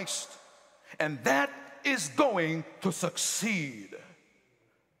Christ, and that is going to succeed.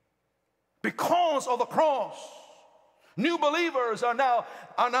 Because of the cross, new believers are now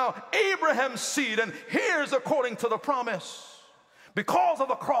Abraham's seed and heirs according to the promise. Because of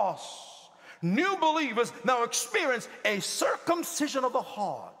the cross, new believers now experience a circumcision of the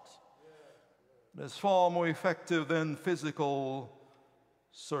heart that's far more effective than physical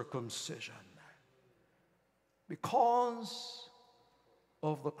circumcision. Because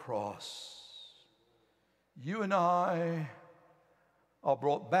of the cross, you and I are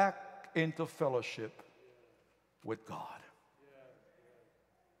brought back into fellowship with God.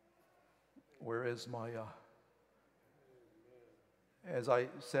 Where is my as I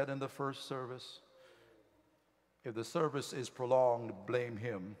said in the first service, if the service is prolonged, blame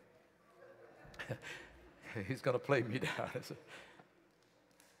him. He's going to play me down.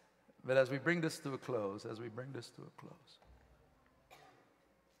 But as we bring this to a close, the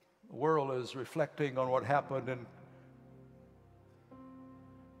world is reflecting on what happened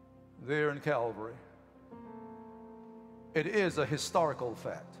there in Calvary. It is a historical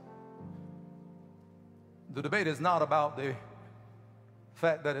fact. The debate is not about the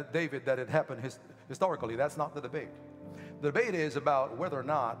fact that it happened historically. That's not the debate. The debate is about whether or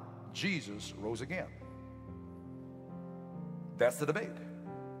not Jesus rose again. That's the debate.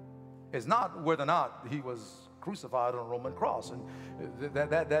 It's not whether or not he was crucified on a Roman cross, and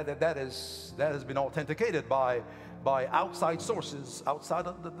that has been authenticated by outside sources outside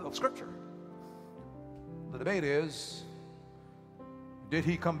of Scripture. The debate is, did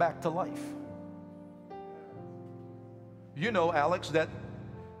he come back to life? You know, Alex, that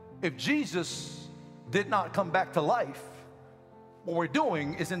if Jesus did not come back to life, what we're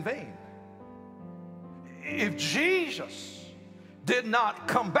doing is in vain. If Jesus did not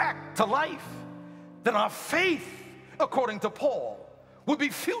come back to life, then our faith, according to Paul, would be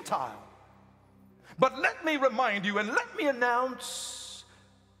futile. But let me remind you and let me announce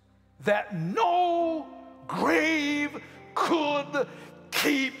that no grave could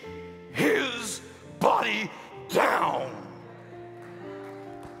keep his body down.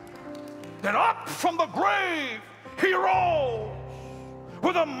 That up from the grave he rose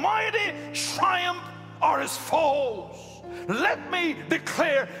with a mighty triumph are his foes. Let me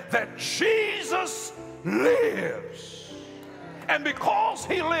declare that Jesus lives. And because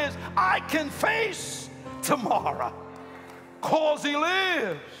he lives, I can face tomorrow. Because he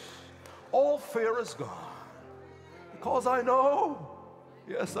lives, all fear is gone. Because I know,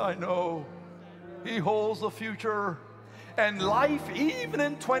 yes, I know, he holds the future. And life, even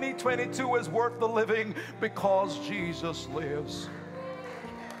in 2022, is worth the living because Jesus lives.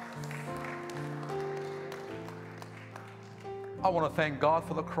 I want to thank God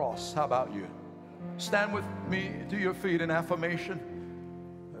for the cross. How about you? Stand with me to your feet in affirmation.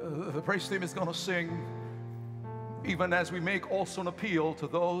 The praise team is going to sing, even as we make also an appeal to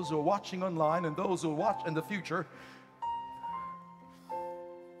those who are watching online and those who will watch in the future.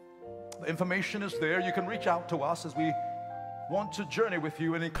 The information is there. You can reach out to us as we want to journey with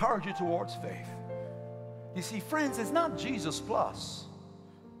you and encourage you towards faith. You see, friends, it's not Jesus plus.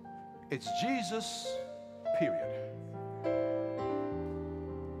 It's Jesus, period.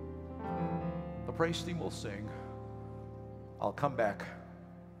 praise team will sing, I'll come back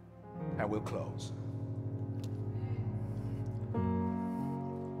and we'll close.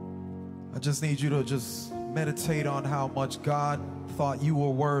 I just need you to just meditate on how much God thought you were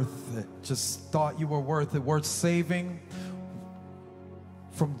worth it. Just thought you were worth it, worth saving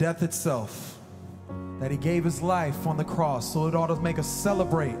from death itself. That he gave his life on the cross, so it ought to make us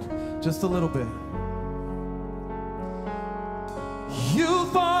celebrate just a little bit. You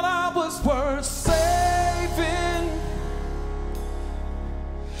thought I was worth saving,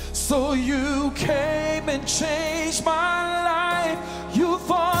 so you came and changed my life. You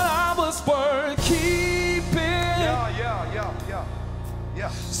thought I was worth keeping. Yeah.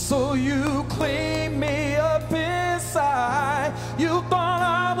 So you cleaned me up inside. You thought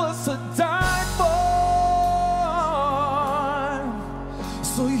I was to die for.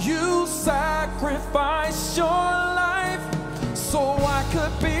 So you sacrificed your life so I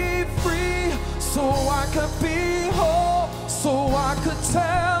could be free, so I could be whole, so I could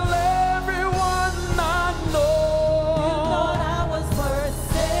tell everyone I know. You thought I was worth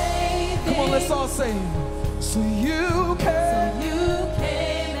saving. Come on, let's all say, so you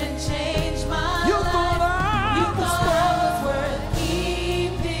came and changed my You life. thought You thought I was worth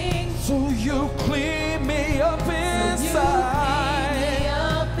keeping. So you cleaned me up inside.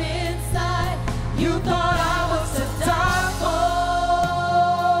 You thought I was to die for.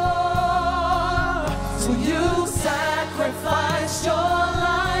 So you sacrificed your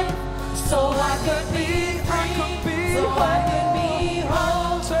life so I could be free, so I could be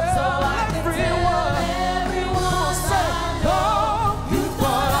whole, so I could tell everyone I know. You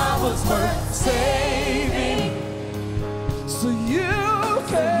thought I was worth saving. So you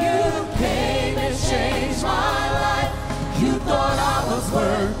came and changed my life. You thought I was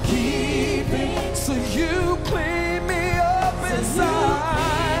worth keeping. So you cleaned me up inside.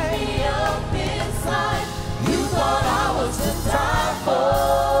 You thought I was to die for.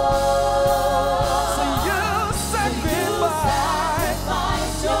 So you sacrificed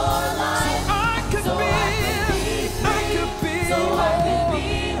your life so I could be so I could be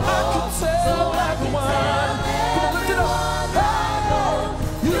I could tell everyone. Come on, lift it up.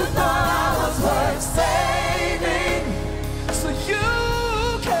 You thought I was worth saving. So you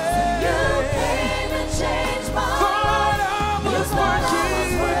came and changed my thought I life. was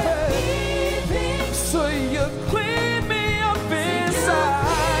worth keeping. So you cleaned me up inside.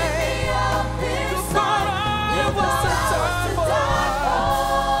 You thought I was to die for.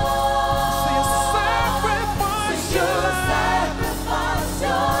 So you sacrificed your life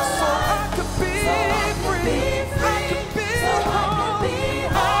so I could be free. I could be whole.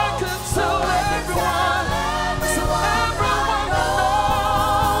 I could tell everyone, so everyone know.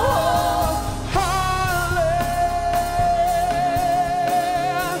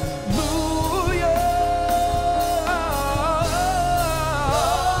 Hallelujah.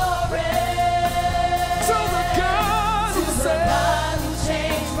 To the God who said,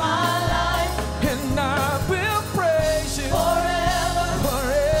 changed my life and I will praise you forever,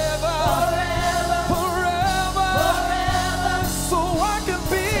 forever, forever, forever, so I can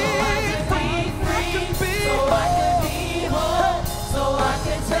be free, so I could be whole, so I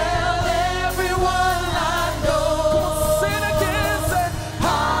could tell everyone I know. Say it again, say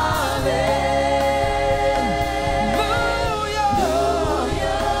hallelujah.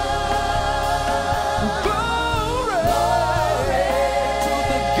 Glory to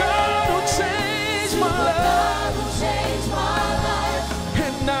the God who changed my life,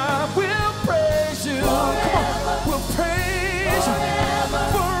 and I will praise you. Come on, we'll praise you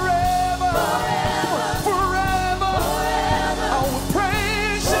forever, forever. I will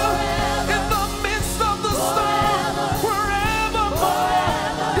praise you in the midst of the storm, forevermore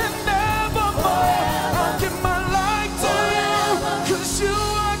and nevermore. I'll give my life to you, 'cause you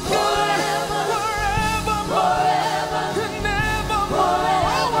are good, forevermore and nevermore.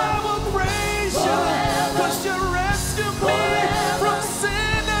 Oh, I will praise you, 'cause you rescued me from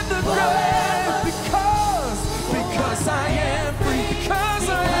sin and the grave. Because I am free, because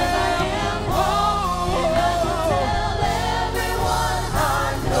I am whole. Everyone I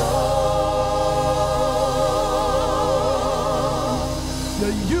know.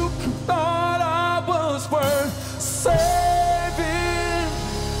 Yeah, you thought I was worth saving,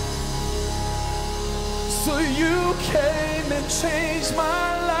 so you came and changed my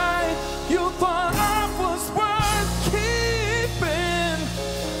life. You thought I was worth keeping,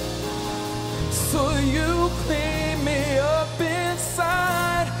 so you cleaned me up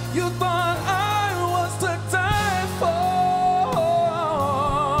inside. You thought I was to die for.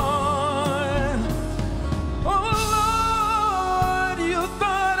 Oh Lord, you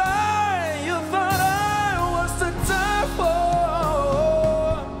thought I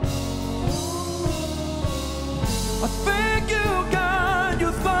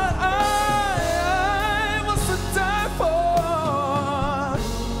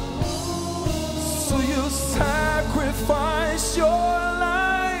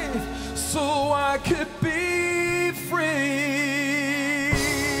could be free.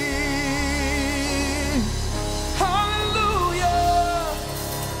 Hallelujah.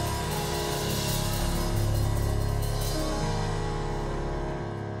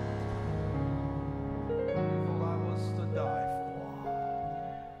 People I was to die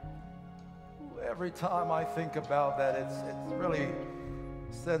for. Every time I think about that, it really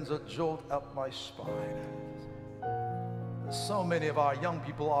sends a jolt up my spine. So many of our young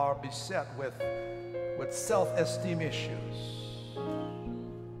people are beset with self-esteem issues,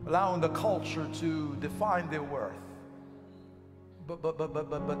 allowing the culture to define their worth.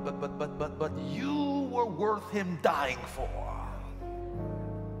 But you were worth him dying for.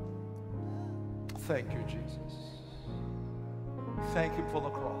 Thank you, Jesus. Thank you for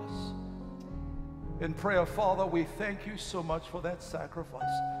the cross. In prayer, Father, we thank you so much for that sacrifice.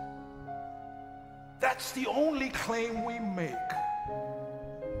 That's the only claim we make.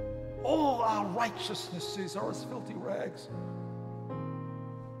 All our righteousnesses are as filthy rags.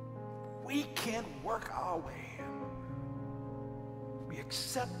 We can't work our way in. We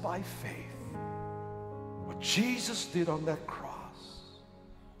accept by faith what Jesus did on that cross.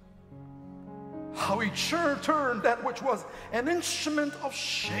 How he turned that which was an instrument of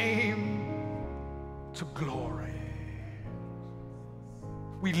shame to glory.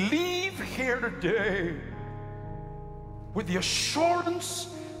 We leave here today with the assurance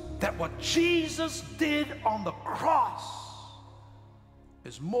that what Jesus did on the cross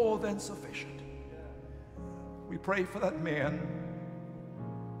is more than sufficient. We pray for that man,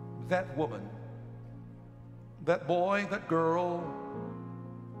 that woman, that boy, that girl,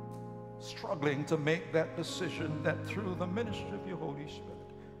 struggling to make that decision, that through the ministry of your Holy Spirit,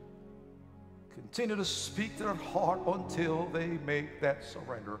 continue to speak to their heart until they make that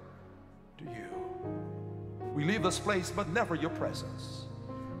surrender to you. We leave this place, but never your presence.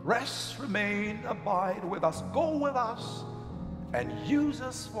 Rest, remain, abide with us, go with us, and use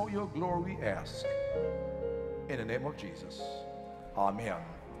us for your glory, we ask. In the name of Jesus. Amen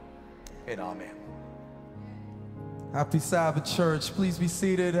and amen. Happy Sabbath, church. Please be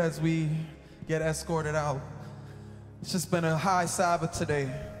seated as we get escorted out. It's just been a high Sabbath today.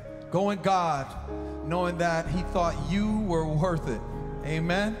 Going God, knowing that he thought you were worth it.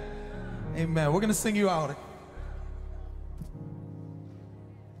 Amen. Amen. We're going to sing you out.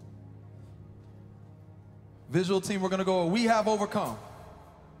 Visual team, we're going to go, We Have Overcome.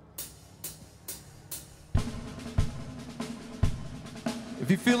 If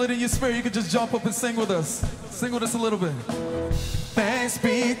you feel it in your spirit, you can just jump up and sing with us. Sing with us a little bit. Thanks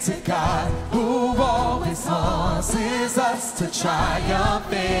be to God, who always causes us to triumph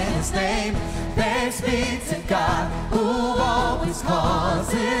in his name. Thanks be to God, who always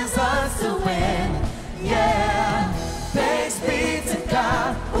causes us to win. Yeah. Thanks be to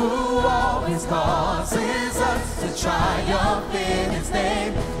God, who always causes us to triumph in his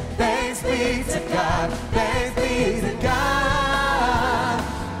name. Thanks be to God, thanks be to God.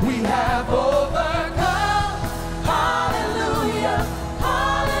 We have overcome. Hallelujah,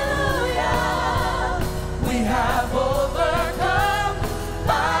 hallelujah. We have overcome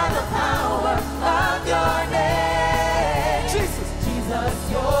by the power of your name. Jesus, Jesus,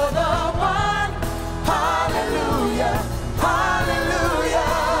 you're the one. Hallelujah,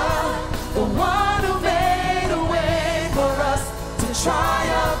 hallelujah. The one who made a way for us to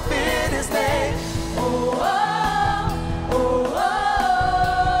triumph in his name. Oh, oh, oh, oh.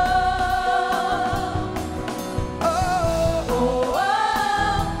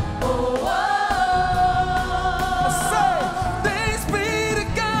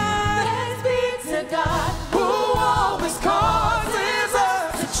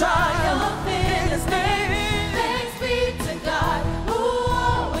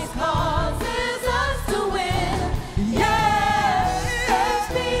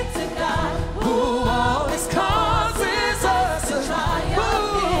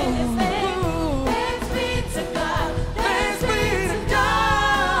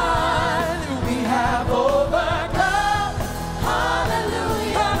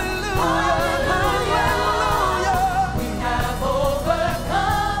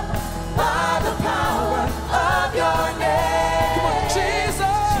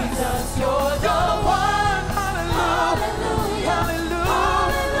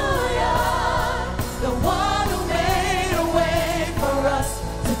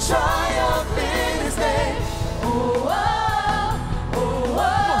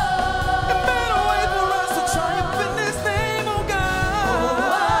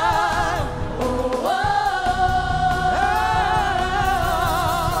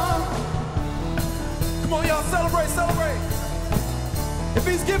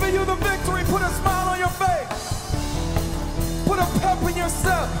 he's giving you the victory, put a smile on your face. Put a pep in your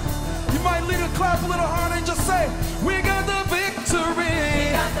step. You might lead a clap a little harder and just say, we got the victory.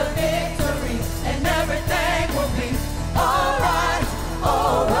 We got the victory, and everything will be all right,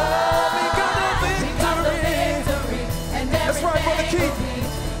 all right. We got the victory. And that's right, Brother Keith.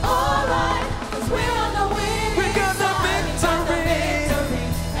 All right, 'cause we're on the winning We got the side. victory.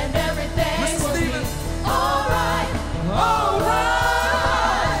 And everything Mr. will Stevens. be all right, all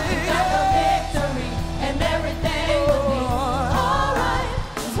right. We got the victory, and everything will be all right.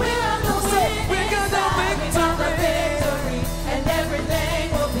 'Cause we're on the winning We got the side. We got the victory, and everything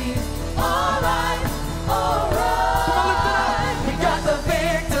will be all right, all right. We got the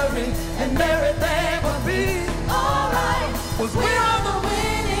victory, and everything will be all right. 'Cause we're on the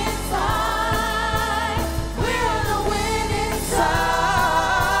winning side. We're on the winning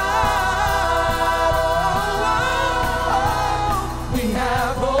side. We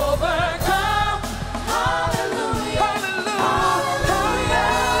have overcome. Hallelujah. Hallelujah.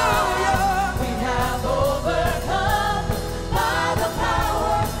 We have overcome by the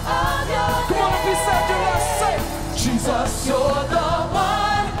power of your name. Come on, if he said you, let's say, Jesus, you're the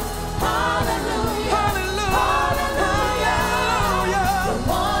one. Hallelujah. hallelujah. The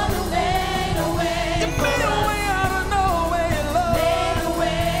one who made a way. You made a way out of no way, Lord. Made a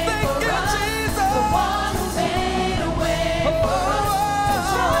way Thank for you, us. Jesus. The one who made a way for us to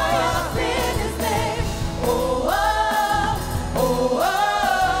triumph in his name. Oh, oh, oh, oh,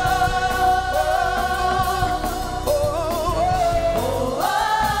 oh,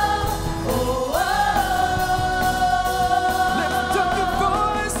 oh, oh, Lift up your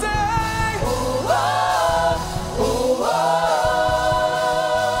voice, say, oh, oh, oh.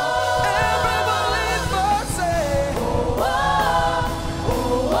 every believer, say,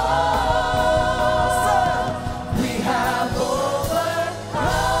 We have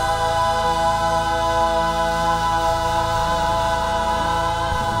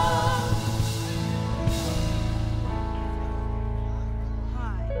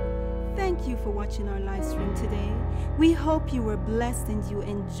Hi. Thank you for watching our live stream today. We hope you were blessed and you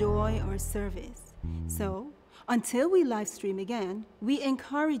enjoy our service. So, until we live stream again, we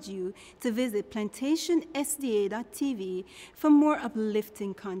encourage you to visit PlantationSDA.tv for more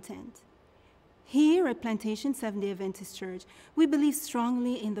uplifting content. Here at Plantation Seventh-day Adventist Church, we believe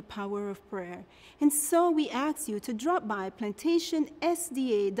strongly in the power of prayer. And so we ask you to drop by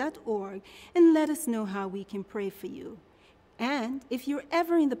PlantationSDA.org and let us know how we can pray for you. And if you're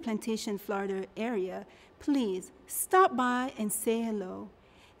ever in the Plantation, Florida area, please stop by and say hello.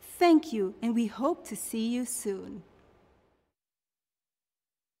 Thank you, and we hope to see you soon.